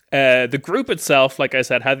 the group itself, like I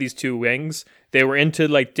said, had these two wings. They were into,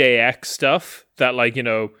 like, Day X stuff that, like, you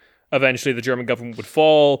know, eventually the German government would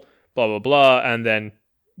fall, blah, blah, blah, and then,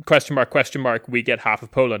 question mark, we get half of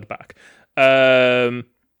Poland back. One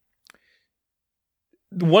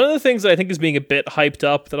of the things that I think is being a bit hyped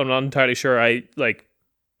up that I'm not entirely sure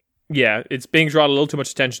it's being drawn a little too much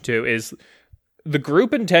attention to is... the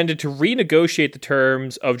group intended to renegotiate the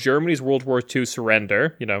terms of Germany's World War II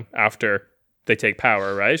surrender, you know, after they take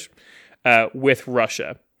power, right, with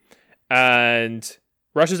Russia. And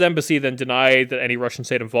Russia's embassy then denied that any Russian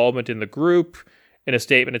state involvement in the group. In a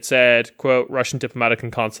statement, it said, quote, Russian diplomatic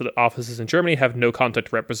and consulate offices in Germany have no contact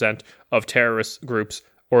to represent of terrorist groups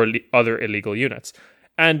or other illegal units.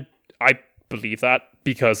 And I believe that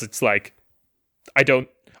because it's like,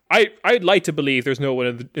 I'd like to believe there's no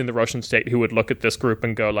one in the Russian state who would look at this group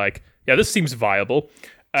and go like, yeah, this seems viable.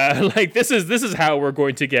 Like this is how we're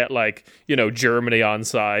going to get like Germany on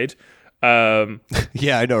side.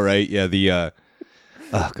 Yeah, I know, right? Yeah, the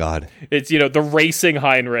oh god, it's the racing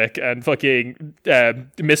Heinrich and fucking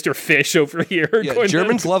Mr. Fish over here. Yeah,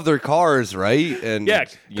 Germans love their cars, right? And yeah,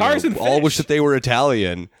 cars and all fish. wish that they were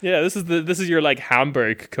Italian. Yeah, this is your like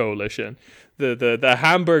Hamburg coalition, the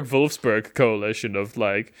Hamburg Wolfsburg coalition of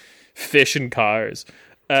like fish and cars.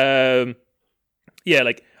 Yeah,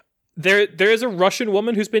 like there is a Russian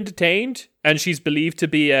woman who's been detained, and she's believed to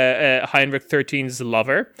be Heinrich 13's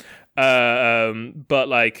lover. But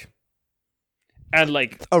like, and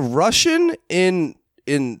like a Russian in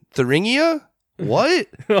Thuringia? What?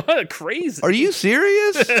 Crazy. Are you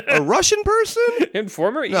serious? A Russian person? In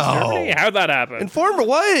former East Germany? How'd that happen? In former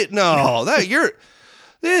what? No,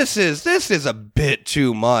 this is a bit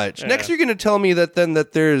too much. Yeah. Next you're going to tell me that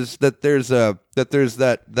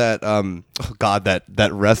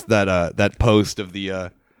post of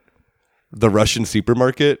the Russian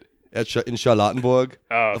supermarket in Charlottenburg.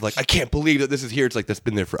 Oh, of like, I can't believe that this is here. It's like that's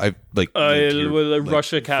been there for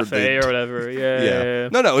Russia Cafe or whatever. Yeah.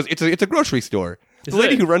 No, it's a grocery store. The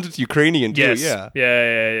lady who runs it's Ukrainian too. Yes. Yeah.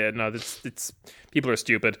 Yeah. No, it's people are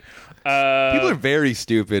stupid. People are very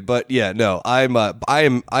stupid, but yeah, no,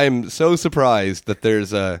 I'm so surprised that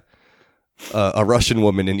there's a Russian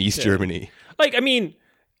woman in East Germany. Like, I mean,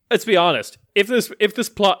 let's be honest. If this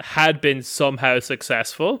plot had been somehow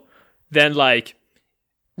successful, then like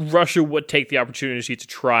Russia would take the opportunity to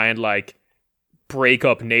try and like break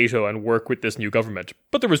up NATO and work with this new government.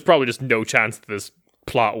 But there was probably just no chance that this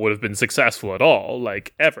plot would have been successful at all,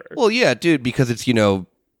 like ever. Well, yeah, dude, because it's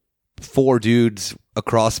 4 dudes, a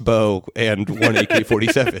crossbow, and 1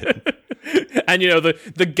 AK-47. And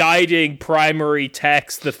the guiding primary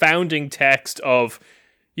text, the founding text of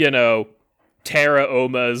Tara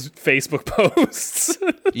Oma's Facebook posts.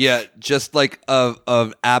 Yeah, just like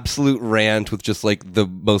a absolute rant with just like the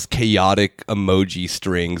most chaotic emoji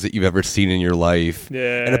strings that you've ever seen in your life.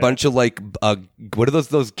 Yeah, and a bunch of like what are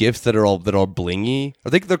those gifs that are all blingy?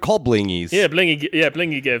 I think they're called blingies. Yeah,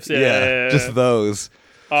 blingy gifs. Yeah, just those.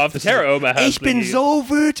 Tara Oma has Ich bin so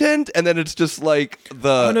wütend, and then it's just like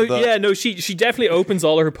she definitely opens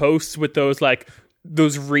all her posts with those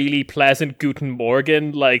really pleasant Guten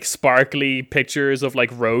Morgen, like sparkly pictures of like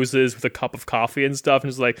roses with a cup of coffee and stuff, and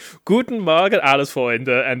it's like Guten Morgen, alles Freunde,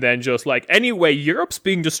 and then just like, anyway, Europe's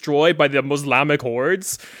being destroyed by the Muslimic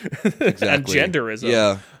hordes. Exactly. And genderism.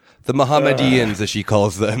 Yeah, the Mohammedans, as she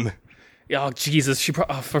calls them. Oh Jesus!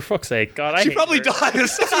 For fuck's sake, God! She probably does.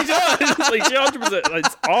 She does. Like, she 100%.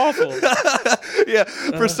 It's awful. Yeah.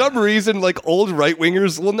 For some reason, like old right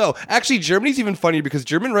wingers. Well, no, actually, Germany's even funnier because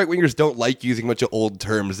German right wingers don't like using a bunch of old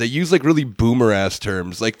terms. They use like really boomer ass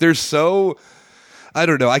terms. Like they're so. I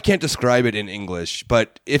don't know. I can't describe it in English,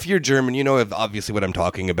 but if you're German, you know obviously what I'm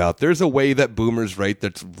talking about. There's a way that boomers write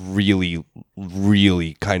that's really,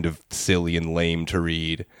 really kind of silly and lame to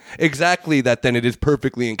read. Exactly that. Then it is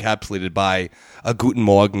perfectly encapsulated by a Guten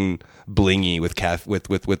Morgen blingy with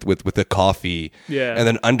a coffee. Yeah. And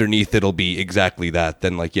then underneath it'll be exactly that.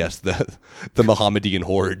 Then like yes, the Mohammedan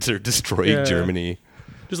hordes are destroying Germany.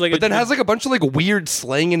 Just like but then has like a bunch of like weird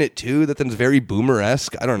slang in it too that then's very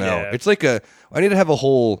boomer-esque. I don't know. Yeah. It's like I need to have a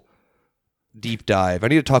whole deep dive. I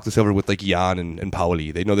need to talk this over with like Jan and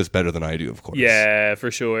Pauli. They know this better than I do, of course. Yeah,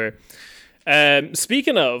 for sure.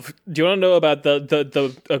 Speaking of, do you want to know about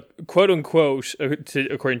the quote unquote,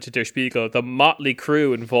 according to Der Spiegel, the motley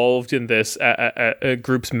crew involved in this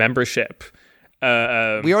group's membership?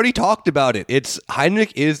 We already talked about it. It's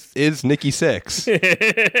Heinrich is Nikki Sixx.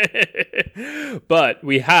 But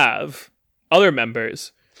we have other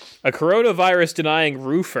members. A coronavirus denying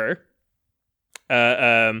roofer.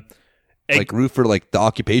 Like roofer, like the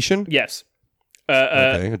occupation? Yes.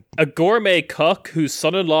 Okay. A gourmet cook whose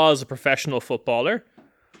son-in-law is a professional footballer.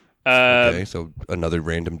 Okay, so another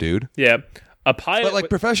random dude. Yeah. A pilot. But like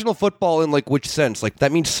professional football in like which sense? Like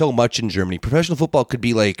that means so much in Germany. Professional football could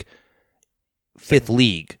be like 5th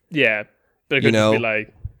league. Yeah. But it could just be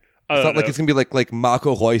like, it's not like it's gonna be like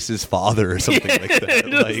Marco Reus's father or something like that.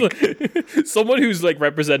 Like someone who's like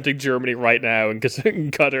representing Germany right now in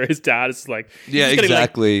Qatar. His dad is like,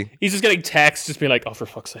 exactly. He's just getting texts, just being like, "Oh, for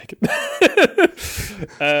fuck's sake!"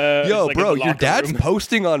 Yo, like bro, your dad's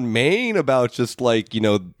posting on Maine about just like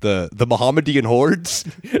the Mohammedan hordes.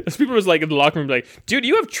 There's people just like in the locker room, like, "Dude,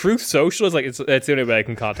 you have Truth Social." It's like it's the only way I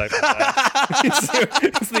can contact my dad.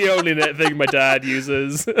 it's the only thing my dad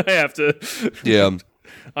uses.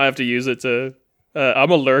 I have to use it to.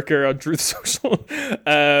 I'm a lurker on Truth Social.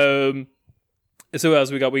 So what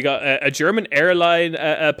else we got? We got a German airline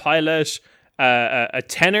pilot, a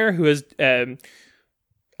tenor who has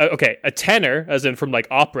a tenor, as in from like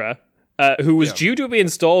opera, who was due to be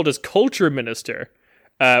installed as culture minister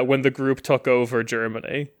when the group took over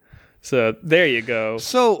Germany. So there you go.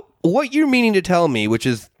 So what you're meaning to tell me, which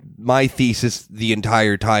is my thesis the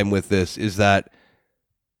entire time with this, is that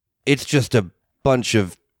it's just a bunch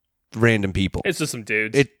of random people. It's just some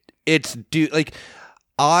dudes.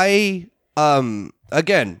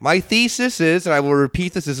 Again, my thesis is, and I will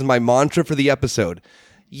repeat this is my mantra for the episode.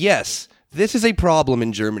 Yes, this is a problem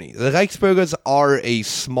in Germany. The Reichsbürgers are a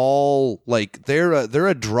small, they're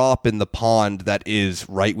a drop in the pond that is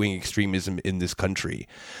right-wing extremism in this country.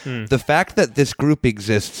 The fact that this group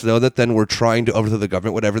exists, though, that then we're trying to overthrow the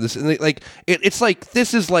government, whatever this, it's like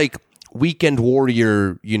this is like weekend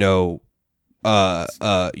warrior, coups.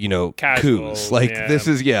 This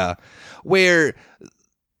is where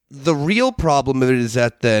the real problem of it is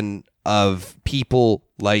that then of people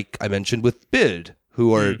like I mentioned with Bild,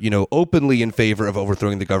 who are, openly in favor of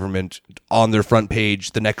overthrowing the government on their front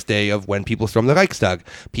page the next day of when people storm the Reichstag.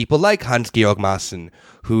 People like Hans-Georg Maaßen,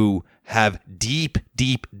 who have deep,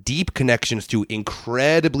 deep, deep connections to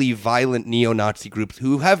incredibly violent neo-Nazi groups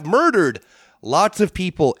who have murdered lots of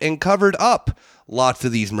people and covered up lots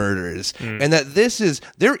of these murders. And that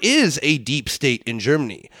there is a deep state in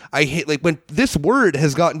Germany. I hate, when this word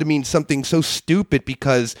has gotten to mean something so stupid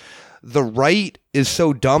because the right is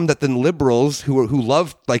so dumb that then liberals who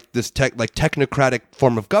love this technocratic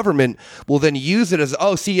form of government will then use it as,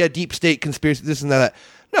 deep state conspiracy, this and that.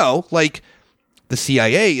 No, the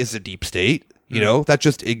CIA is a deep state. That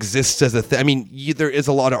just exists as a thing. I mean, there is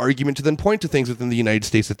a lot of argument to then point to things within the United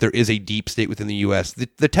States that there is a deep state within the U.S. The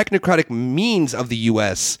technocratic means of the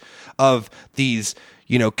U.S. of these,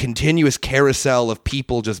 continuous carousel of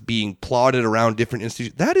people just being plotted around different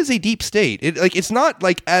institutions. That is a deep state. It's not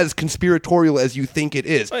as conspiratorial as you think it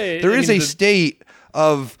is. There is a state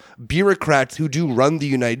of bureaucrats who do run the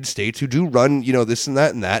United States, who do run, this and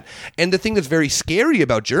that and that. And the thing that's very scary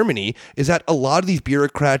about Germany is that a lot of these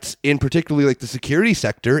bureaucrats, in particularly the security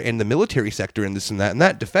sector and the military sector and this and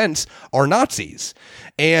that defense, are Nazis.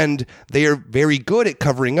 And they are very good at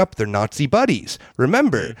covering up their Nazi buddies.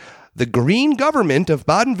 Remember, the green government of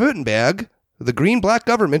Baden-Württemberg, the green-black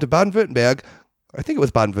government of Baden-Württemberg, I think it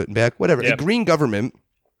was Baden-Württemberg, whatever, a green government,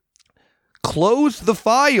 closed the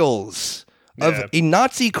files of a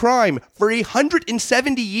Nazi crime for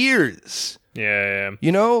 170 years. Yeah.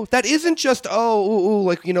 That isn't just,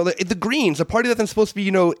 the Greens, a party that's supposed to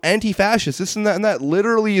be, anti-fascist, this and that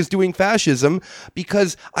literally is doing fascism,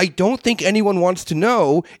 because I don't think anyone wants to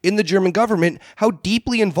know in the German government how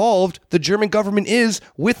deeply involved the German government is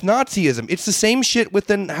with Nazism. It's the same shit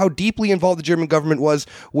within how deeply involved the German government was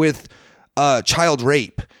with child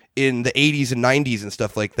rape in the 80s and 90s and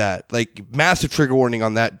stuff like that. Massive trigger warning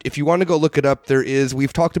on that. If you want to go look it up,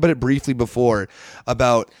 we've talked about it briefly before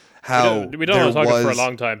about how we don't want to talk about it for a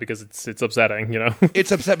long time because it's upsetting,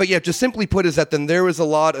 It's upset, but just simply put is that then there was a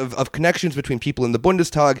lot of connections between people in the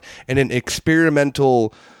Bundestag and an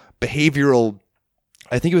experimental behavioral,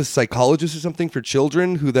 I think it was psychologist or something for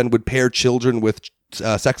children who then would pair children with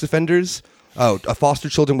sex offenders. Foster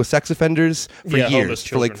children with sex offenders for years,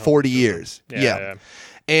 for 40 years. Yeah.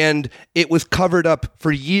 And it was covered up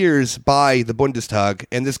for years by the Bundestag.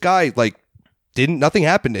 And this guy, nothing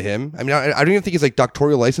happened to him. I mean, I don't even think his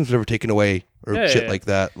doctoral license was ever taken away or like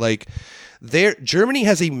that. Germany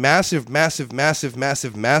has a massive, massive, massive,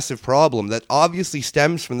 massive, massive problem that obviously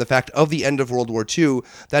stems from the fact of the end of World War II,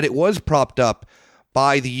 that it was propped up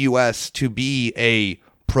by the U.S. to be a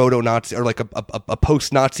proto-Nazi or a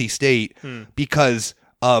post-Nazi state because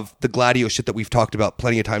of the Gladio shit that we've talked about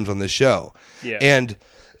plenty of times on this show. Yeah. And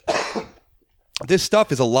this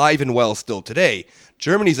stuff is alive and well still today.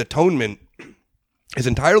 Germany's atonement is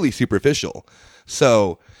entirely superficial.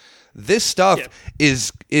 So this stuff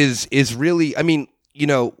is really, I mean,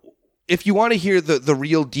 if you want to hear the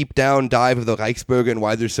real deep down dive of the Reichsbürger and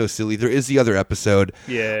why they're so silly, there is the other episode.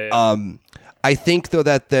 Yeah. I think though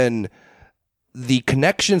that then the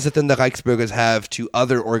connections that then the Reichsbürgers have to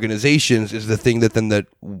other organizations is the thing that then that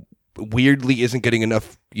weirdly isn't getting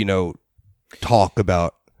enough, talk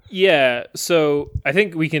about. Yeah, so I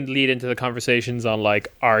think we can lead into the conversations on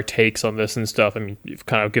our takes on this and stuff. I mean, you've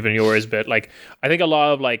kind of given yours, but I think a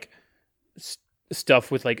lot of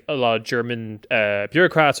stuff with a lot of German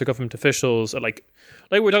bureaucrats or government officials, like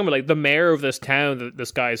we're talking about the mayor of this town that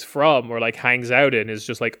this guy's from or hangs out in is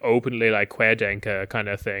just openly Querdenker kind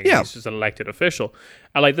of thing. Yeah, he's just an elected official,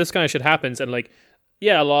 and this kind of shit happens, and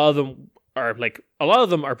a lot of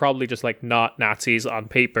them are probably just not Nazis on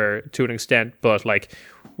paper to an extent, but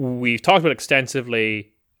we've talked about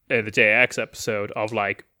extensively in the JX episode of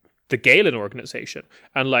the Galen organization,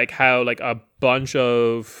 and like how like a bunch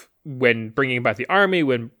of, when bringing back the army,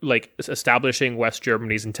 when like establishing West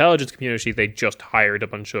Germany's intelligence community, they just hired a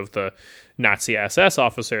bunch of the Nazi SS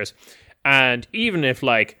officers. And even if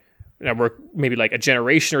like, you know, we're maybe like a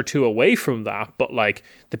generation or two away from that, but like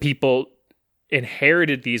the people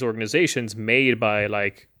inherited these organizations made by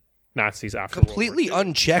like Nazis after completely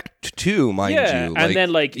unchecked too, mind you. And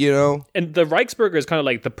then like, you know, and the Reichsbürger is kind of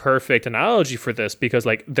like the perfect analogy for this, because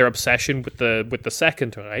like their obsession with the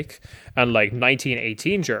Second Reich and like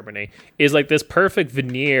 1918 Germany is like this perfect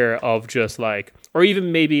veneer of just like, or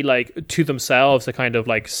even maybe like to themselves a kind of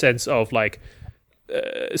like sense of like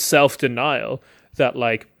self-denial that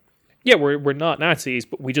like, yeah, we're not Nazis,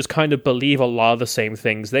 but we just kind of believe a lot of the same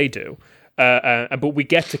things they do. But we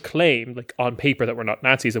get to claim, like on paper, that we're not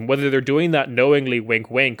Nazis, and whether they're doing that knowingly, wink,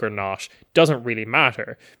 wink, or not, doesn't really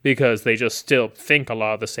matter, because they just still think a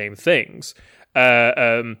lot of the same things.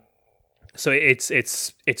 So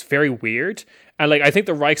it's very weird, and like I think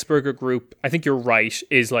the Reichsbürger group, I think you're right,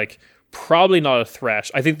 is like probably not a threat.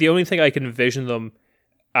 I think the only thing I can envision them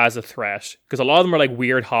as a threat, because a lot of them are like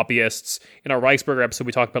weird hobbyists. In our Reichsbürger episode,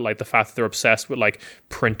 we talked about like the fact that they're obsessed with like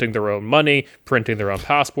printing their own money, printing their own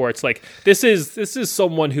passports. Like this is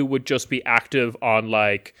someone who would just be active on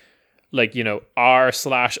like you know,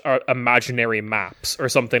 r/imaginary maps or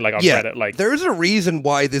something like on Reddit. Like there's a reason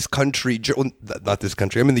why this country, not this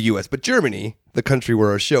country, I'm in the US, but Germany, the country where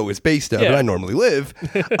our show is based out, and I normally live.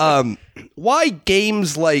 Why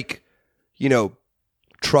games like, you know,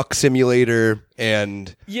 Truck Simulator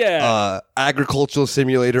and Agricultural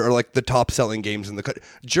Simulator are like the top selling games in the country.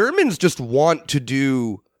 Germans just want to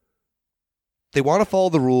do, they want to follow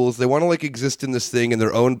the rules, they want to like exist in this thing in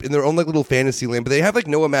their own like little fantasy land, but they have like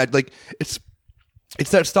no like it's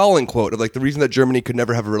that Stalin quote of like the reason that Germany could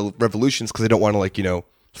never have a revolution is because they don't want to like, you know,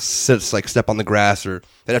 step on the grass, or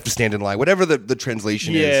they'd have to stand in line, whatever the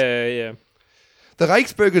translation is. The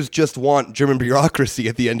Reichsbürgers just want German bureaucracy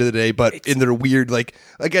at the end of the day, but in their weird, like,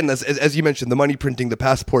 again, as you mentioned, the money printing, the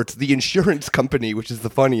passports, the insurance company, which is the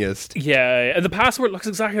funniest. Yeah, and the passport looks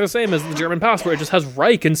exactly the same as the German passport. It just has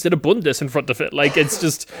Reich instead of Bundes in front of it. Like, it's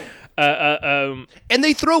just... and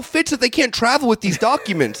they throw fits that they can't travel with these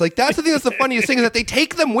documents. Like, that's the thing that's the funniest thing, is that they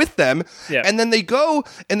take them with them, and then they go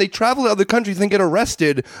and they travel to other countries and get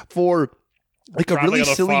arrested for... like a really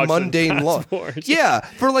silly, mundane law. Yeah,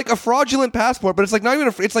 for like a fraudulent passport, but it's like not even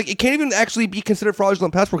it's like it can't even actually be considered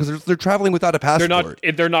fraudulent passport because they're traveling without a passport.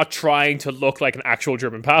 They're not trying to look like an actual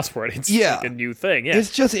German passport. It's like a new thing. Yeah.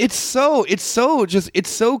 It's so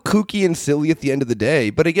kooky and silly at the end of the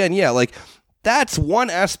day. But again, like that's one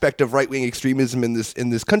aspect of right-wing extremism in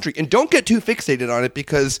this country. And don't get too fixated on it,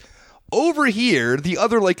 because over here, the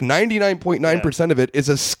other like 99.9% of it is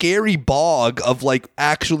a scary bog of like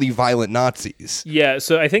actually violent Nazis. Yeah,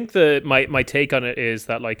 so I think my take on it is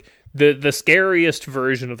that like the scariest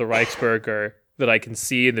version of the Reichsbürger that I can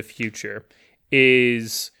see in the future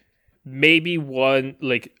is maybe one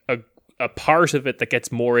like a part of it that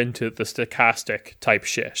gets more into the stochastic type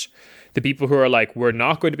shit. The people who are like, we're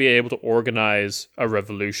not going to be able to organize a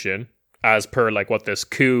revolution as per like what this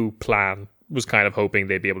coup plan was kind of hoping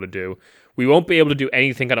they'd be able to do. We won't be able to do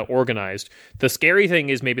anything kind of organized. The scary thing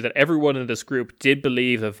is maybe that everyone in this group did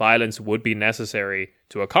believe that violence would be necessary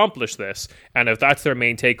to accomplish this. And if that's their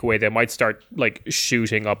main takeaway, they might start like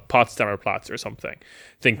shooting up Potsdamer Platz or something,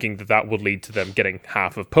 thinking that would lead to them getting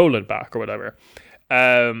half of Poland back or whatever.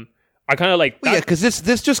 I kind of like that. Well, yeah, because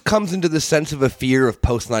this just comes into the sense of a fear of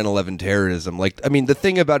post 9/11 terrorism. Like, I mean, the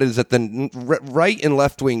thing about it is that the right and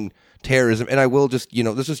left wing terrorism, and I will just,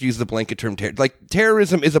 let's just use the blanket term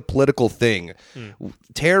terrorism is a political thing.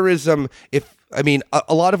 Terrorism,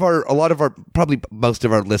 a lot of our probably most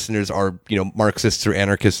of our listeners are Marxists or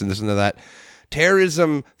anarchists and this and that.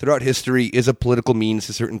 Terrorism throughout history is a political means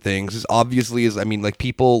to certain things. As obviously as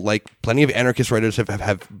people like plenty of anarchist writers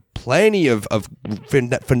have plenty of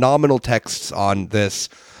phenomenal texts on this.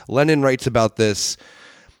 Lenin writes about this.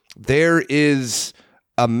 There is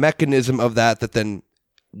a mechanism of that then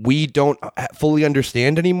we don't fully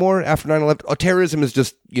understand anymore after 9/11. Terrorism is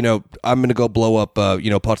just, I'm going to go blow up,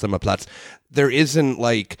 Potsdamer Platz. There isn't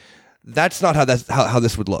that's not how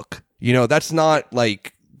this would look. That's not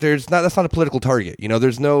that's not a political target.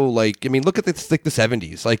 There's no look at this, like the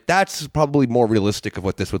 70s. That's probably more realistic of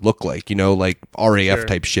what this would look like, RAF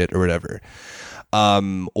type shit or whatever.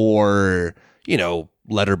 Or,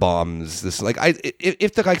 letter bombs. This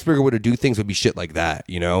if the Reichsbürger were to do things, it would be shit like that,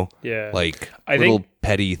 Yeah. I little think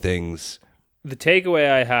petty things. The takeaway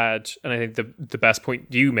I had, and I think the best point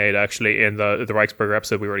you made actually in the Reichsbürger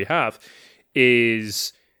episode we already have,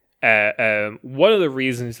 is One of the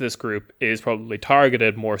reasons this group is probably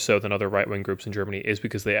targeted more so than other right-wing groups in Germany is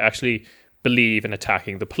because they actually believe in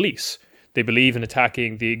attacking the police. They believe in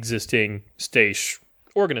attacking the existing state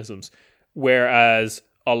organisms, whereas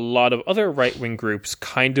a lot of other right-wing groups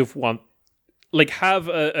kind of want, like, have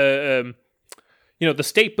a the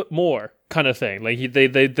state but more kind of thing. Like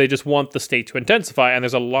they just want the state to intensify, and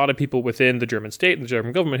there's a lot of people within the German state and the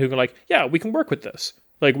German government who can like, yeah, we can work with this.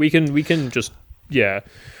 Like we can just do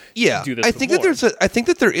this. I think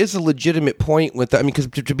that there is a legitimate point with that. I mean, because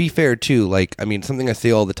to be fair too, like I mean, something I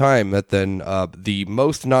say all the time that then the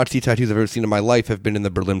most Nazi tattoos I've ever seen in my life have been in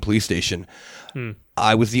the Berlin police station.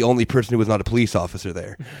 I was the only person who was not a police officer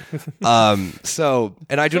there. So,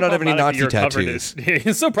 and I do not have any Nazi tattoos.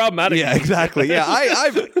 It's so problematic. Yeah, exactly. Yeah,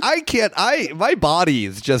 I can't. My body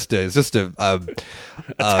is just a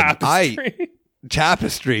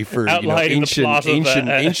tapestry for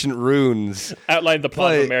ancient runes. Outline the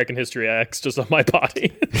plot of American History X just on my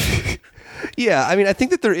body. Yeah, I mean, I think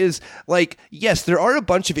that there is, like, yes, there are a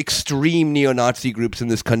bunch of extreme neo-Nazi groups in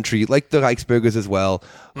this country, like the Reichsbürgers as well,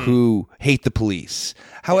 who hate the police.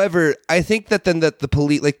 However, I think that then that the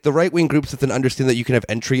police, like the right-wing groups that then understand that you can have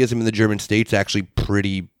entryism in the German state's actually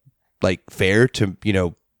pretty, like, fair to,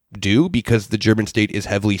 do, because the German state is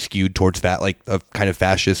heavily skewed towards that, like, a kind of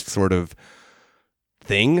fascist sort of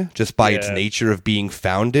thing, just by its nature of being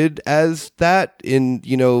founded as that in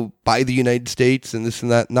by the United States and this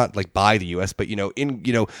and that, not like by the US, but in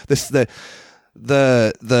this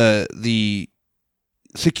the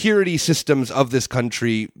security systems of this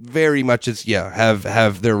country very much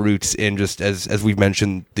have their roots in, just as we've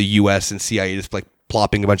mentioned, the US and CIA just like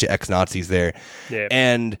plopping a bunch of ex-Nazis there.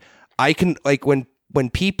 And I can, like, when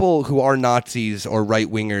people who are Nazis or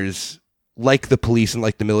right-wingers like the police and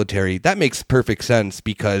like the military, that makes perfect sense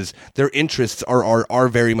because their interests are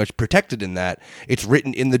very much protected in that. It's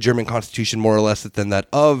written in the German constitution more or less than that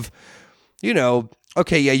of,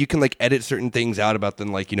 okay, yeah, you can like edit certain things out about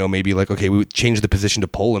them, like, maybe like, okay, we would change the position to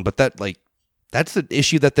Poland, but that's an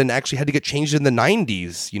issue that then actually had to get changed in the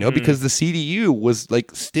 90s, because the CDU was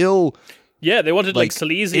like still... Yeah, they wanted like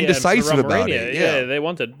Silesia, indecisive and about it. Yeah, they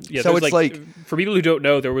wanted. Yeah, so it's like for people who don't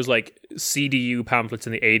know, there was like CDU pamphlets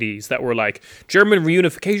in the 80s that were like German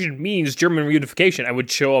reunification means German reunification, and would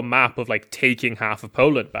show a map of like taking half of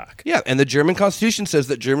Poland back. Yeah, and the German constitution says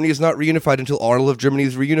that Germany is not reunified until all of Germany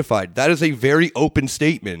is reunified. That is a very open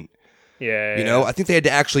statement. Yeah, I think they had to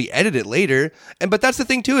actually edit it later, but that's the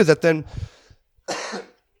thing too, is that then.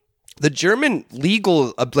 The German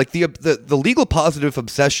legal, like the legal positive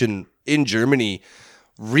obsession in Germany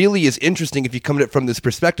really is interesting if you come at it from this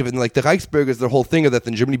perspective. And like the Reichsbürgers, their whole thing of that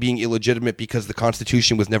then Germany being illegitimate because the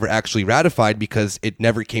constitution was never actually ratified because it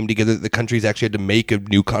never came together. The countries actually had to make a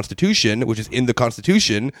new constitution, which is in the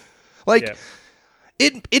constitution. Like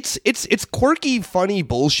it's quirky, funny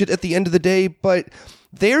bullshit at the end of the day, but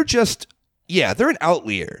they're just, they're an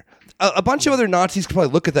outlier. A bunch of other Nazis could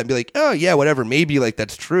probably look at that and be like, oh, yeah, whatever, maybe, like,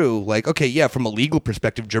 that's true. Like, okay, yeah, from a legal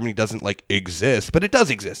perspective, Germany doesn't, like, exist. But it does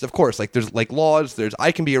exist, of course. Like, there's, like, laws,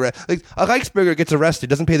 I can be arrested. Like, a Reichsbürger gets arrested,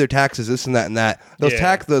 doesn't pay their taxes, this and that and that.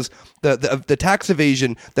 The tax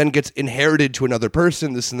evasion then gets inherited to another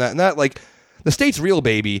person, this and that and that. Like, the state's real,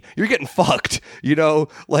 baby. You're getting fucked,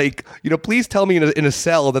 please tell me in a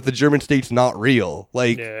cell that the German state's not real.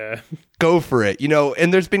 Like, go for it,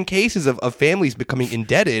 and there's been cases of families becoming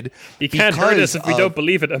indebted. You can't hurt us if we don't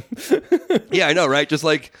believe in them. Yeah, I know, right? Just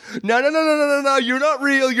like, no, you're not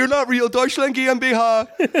real, Deutschland GmbH.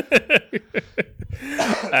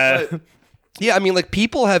 Yeah, I mean, like,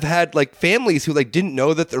 people have had, like, families who, like, didn't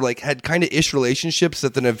know that they're, like, had kind of ish relationships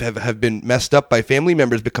that then have been messed up by family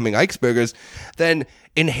members becoming Reichsbürgers, then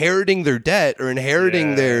inheriting their debt or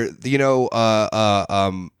inheriting their,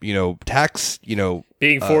 tax,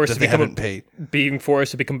 being forced being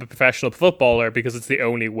forced to become a professional footballer because it's the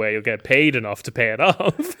only way you'll get paid enough to pay it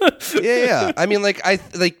off. yeah. I mean, these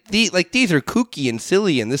are kooky and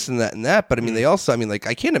silly and this and that. But I mean, they also, I mean, like,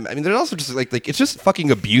 I can't. I mean, they're also just like it's just fucking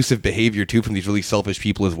abusive behavior too from these really selfish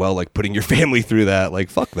people as well. Like putting your family through that. Like,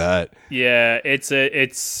 fuck that. Yeah, it's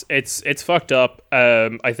fucked up.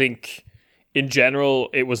 I think in general,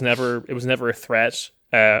 it was never a threat.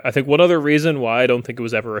 I think one other reason why I don't think it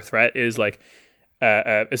was ever a threat is like.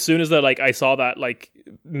 As soon as that, like, I saw that, like,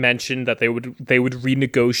 mentioned that they would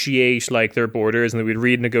renegotiate, like, their borders, and they would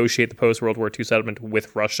renegotiate the post-World War II settlement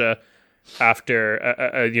with Russia after,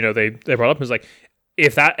 they brought up, and it was like,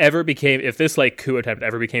 if this, like, coup attempt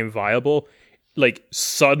ever became viable, like,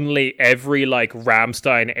 suddenly every, like,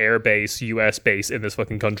 Ramstein air base, US base in this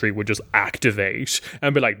fucking country would just activate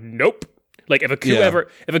and be like, nope. Like if a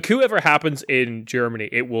coup ever happens in Germany,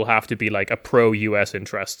 it will have to be like a pro-US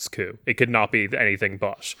interests coup. It could not be anything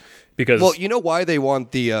but, because Well, you know why they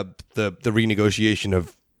want the renegotiation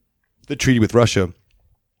of the treaty with Russia?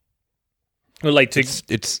 like to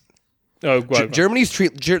It's Germany's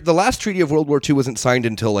the last treaty of World War II wasn't signed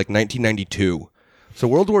until like 1992. So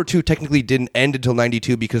World War II technically didn't end until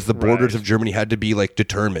 92 because the borders of Germany had to be like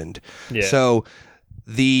determined. Yeah. So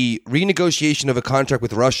the renegotiation of a contract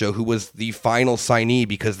with Russia, who was the final signee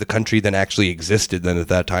because the country then actually existed then at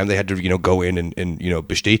that time, they had to, go in and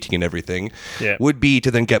bestätigen and everything, would be to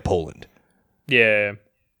then get Poland. Yeah.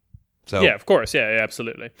 So yeah, of course. Yeah,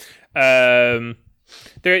 absolutely. But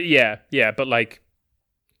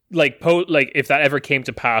if that ever came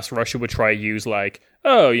to pass, Russia would try to use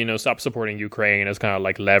stop supporting Ukraine as kind of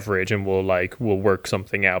like leverage, and we'll work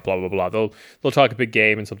something out, blah blah blah. They'll talk a big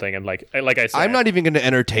game and something, and like I said, I'm not even going to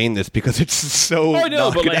entertain this because it's so. Oh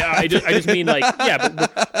no, but I just mean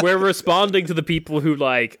but we're responding to the people who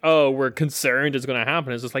we're concerned it's going to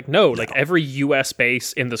happen. It's just no, every US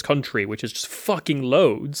base in this country, which is just fucking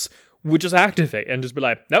loads, would just activate and just be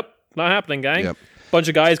like, nope, not happening, gang. Yep. Bunch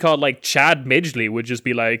of guys called Chad Midgley would just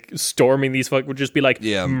be storming these murdering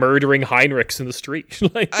Heinrichs in the street.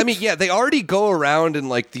 They already go around in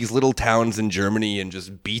these little towns in Germany and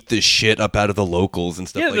just beat the shit up out of the locals and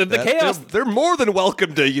stuff the that. Chaos, they're more than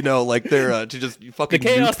welcome to to just fucking the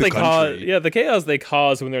chaos nuke the they country. cause. The chaos they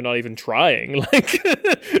cause when they're not even trying.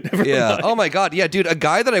 Yeah. Oh my god. Yeah, dude. A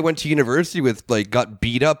guy that I went to university with got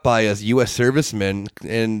beat up by a U.S. serviceman,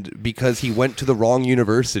 and because he went to the wrong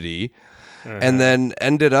university. And then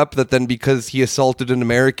ended up that because he assaulted an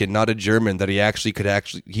American, not a German, that he actually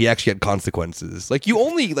had consequences. You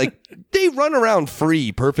only they run around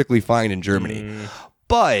free, perfectly fine in Germany.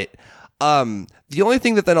 But the only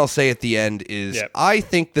thing that then I'll say at the end is I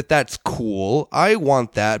think that's cool. I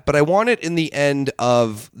want that, but I want it in the end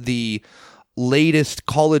of the latest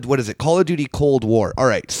Call of Duty Cold War. All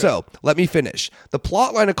right, so let me finish. The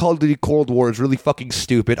plot line of Call of Duty Cold War is really fucking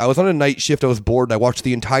stupid. I was on a night shift. I was bored. And I watched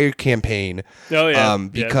the entire campaign. Oh yeah,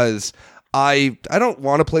 because I don't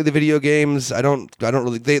want to play the video games. I don't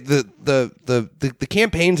really. The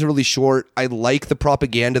campaigns are really short. I like the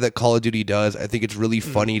propaganda that Call of Duty does. I think it's really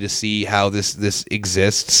funny to see how this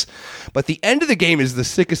exists. But the end of the game is the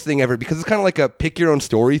sickest thing ever because it's kind of like a pick your own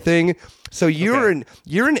story thing. So you're an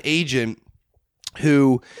agent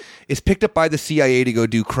who is picked up by the CIA to go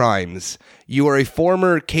do crimes. You are a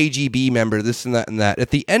former KGB member, this and that and that. At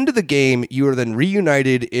the end of the game, you are then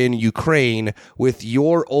reunited in Ukraine with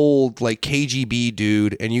your old KGB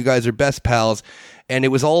dude, and you guys are best pals. And it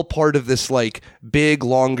was all part of this big,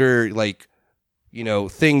 longer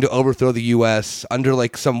thing to overthrow the US under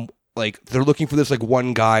some. They're looking for this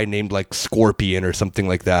one guy named Scorpion or something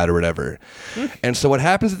like that or whatever. And so what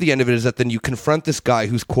happens at the end of it is that then you confront this guy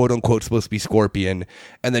who's quote unquote supposed to be Scorpion,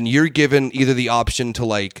 and then you're given either the option to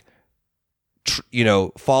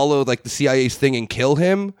follow the CIA's thing and kill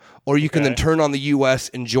him, or you can then turn on the US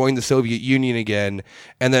and join the Soviet Union again.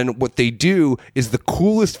 And then what they do is the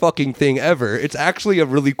coolest fucking thing ever. It's actually a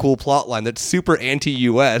really cool plot line that's super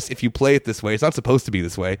anti-US if you play it this way. It's not supposed to be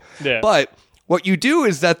this way. Yeah. But what you do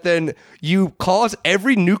is that then you cause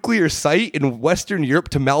every nuclear site in Western Europe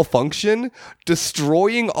to malfunction,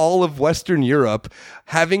 destroying all of Western Europe,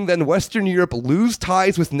 having then Western Europe lose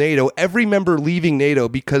ties with NATO, every member leaving NATO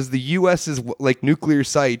because the US's nuclear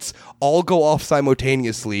sites all go off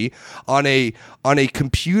simultaneously on a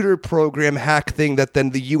computer program hack thing that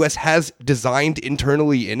then the US has designed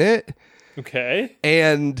internally in it. Okay.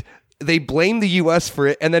 And they blame the US for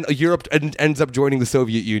it, and then Europe ends up joining the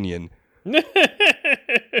Soviet Union.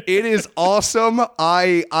 It is awesome.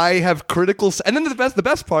 I have critical, and then the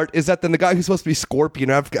best part is that then the guy who's supposed to be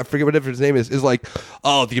Scorpion, I forget whatever his name is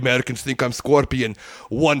oh, the Americans think I'm Scorpion.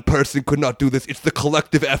 One person could not do this. It's the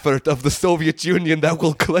collective effort of the Soviet Union that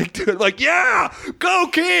will collect it. Yeah, go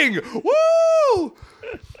King, woo!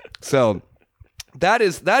 So that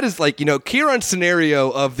is Kieran's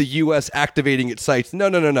scenario of the U.S. activating its sites.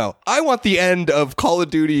 No. I want the end of Call of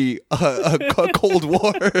Duty Cold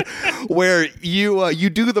War, where you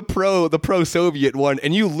do the pro-Soviet one,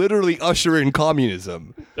 and you literally usher in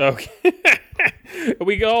communism. Okay,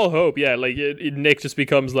 we can all hope. Yeah, Nick just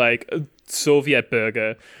becomes a Soviet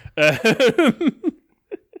burger.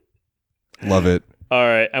 Love it. All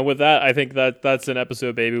right, and with that, I think that's an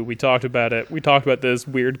episode, baby. We talked about it. We talked about this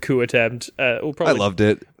weird coup attempt. I loved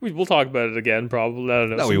it. We'll talk about it again, probably. I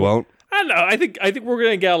don't know. No, we won't. I don't know. I think we're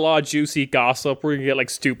gonna get a lot of juicy gossip. We're gonna get like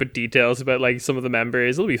stupid details about like some of the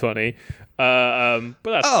members. It'll be funny. But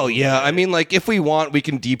that's I mean, like if we want, we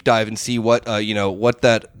can deep dive and see what what what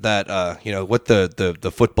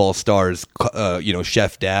the football star's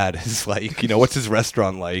chef dad is like. What's his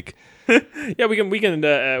restaurant like? Yeah,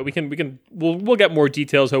 we'll get more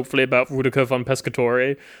details hopefully about Rudica von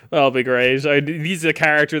Pescatore. That'll be great. He's a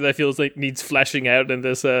character that feels like needs fleshing out in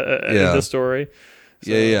this in this story.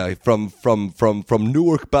 So. Yeah, from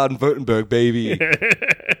Newark, Baden-Württemberg, baby.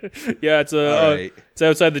 Yeah, it's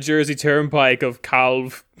outside the Jersey Turnpike of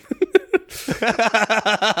Calv.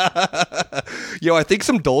 Yo, I think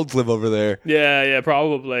some dolds live over there. Yeah,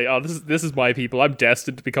 probably. Oh, this is my people. I'm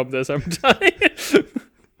destined to become this. I'm dying.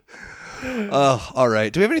 All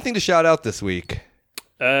right. Do we have anything to shout out this week?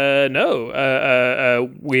 No.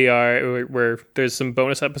 We're there's some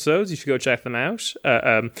bonus episodes. You should go check them out.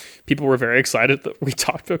 People were very excited that we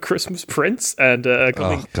talked about Christmas Prince, and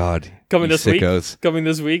coming this sickos. week. Coming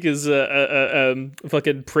this week is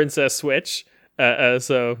fucking Princess Switch.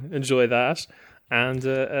 So enjoy that. And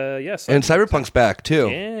yes, and Cyberpunk's back too.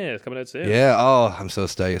 Yeah, it's coming out soon. Yeah. Oh, I'm so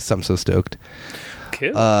stoked.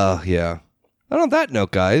 Cool. Yeah. And on that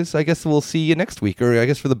note, guys, I guess we'll see you next week, or I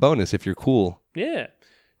guess for the bonus if you're cool. Yeah.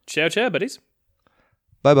 Ciao, buddies.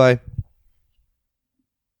 Bye-bye.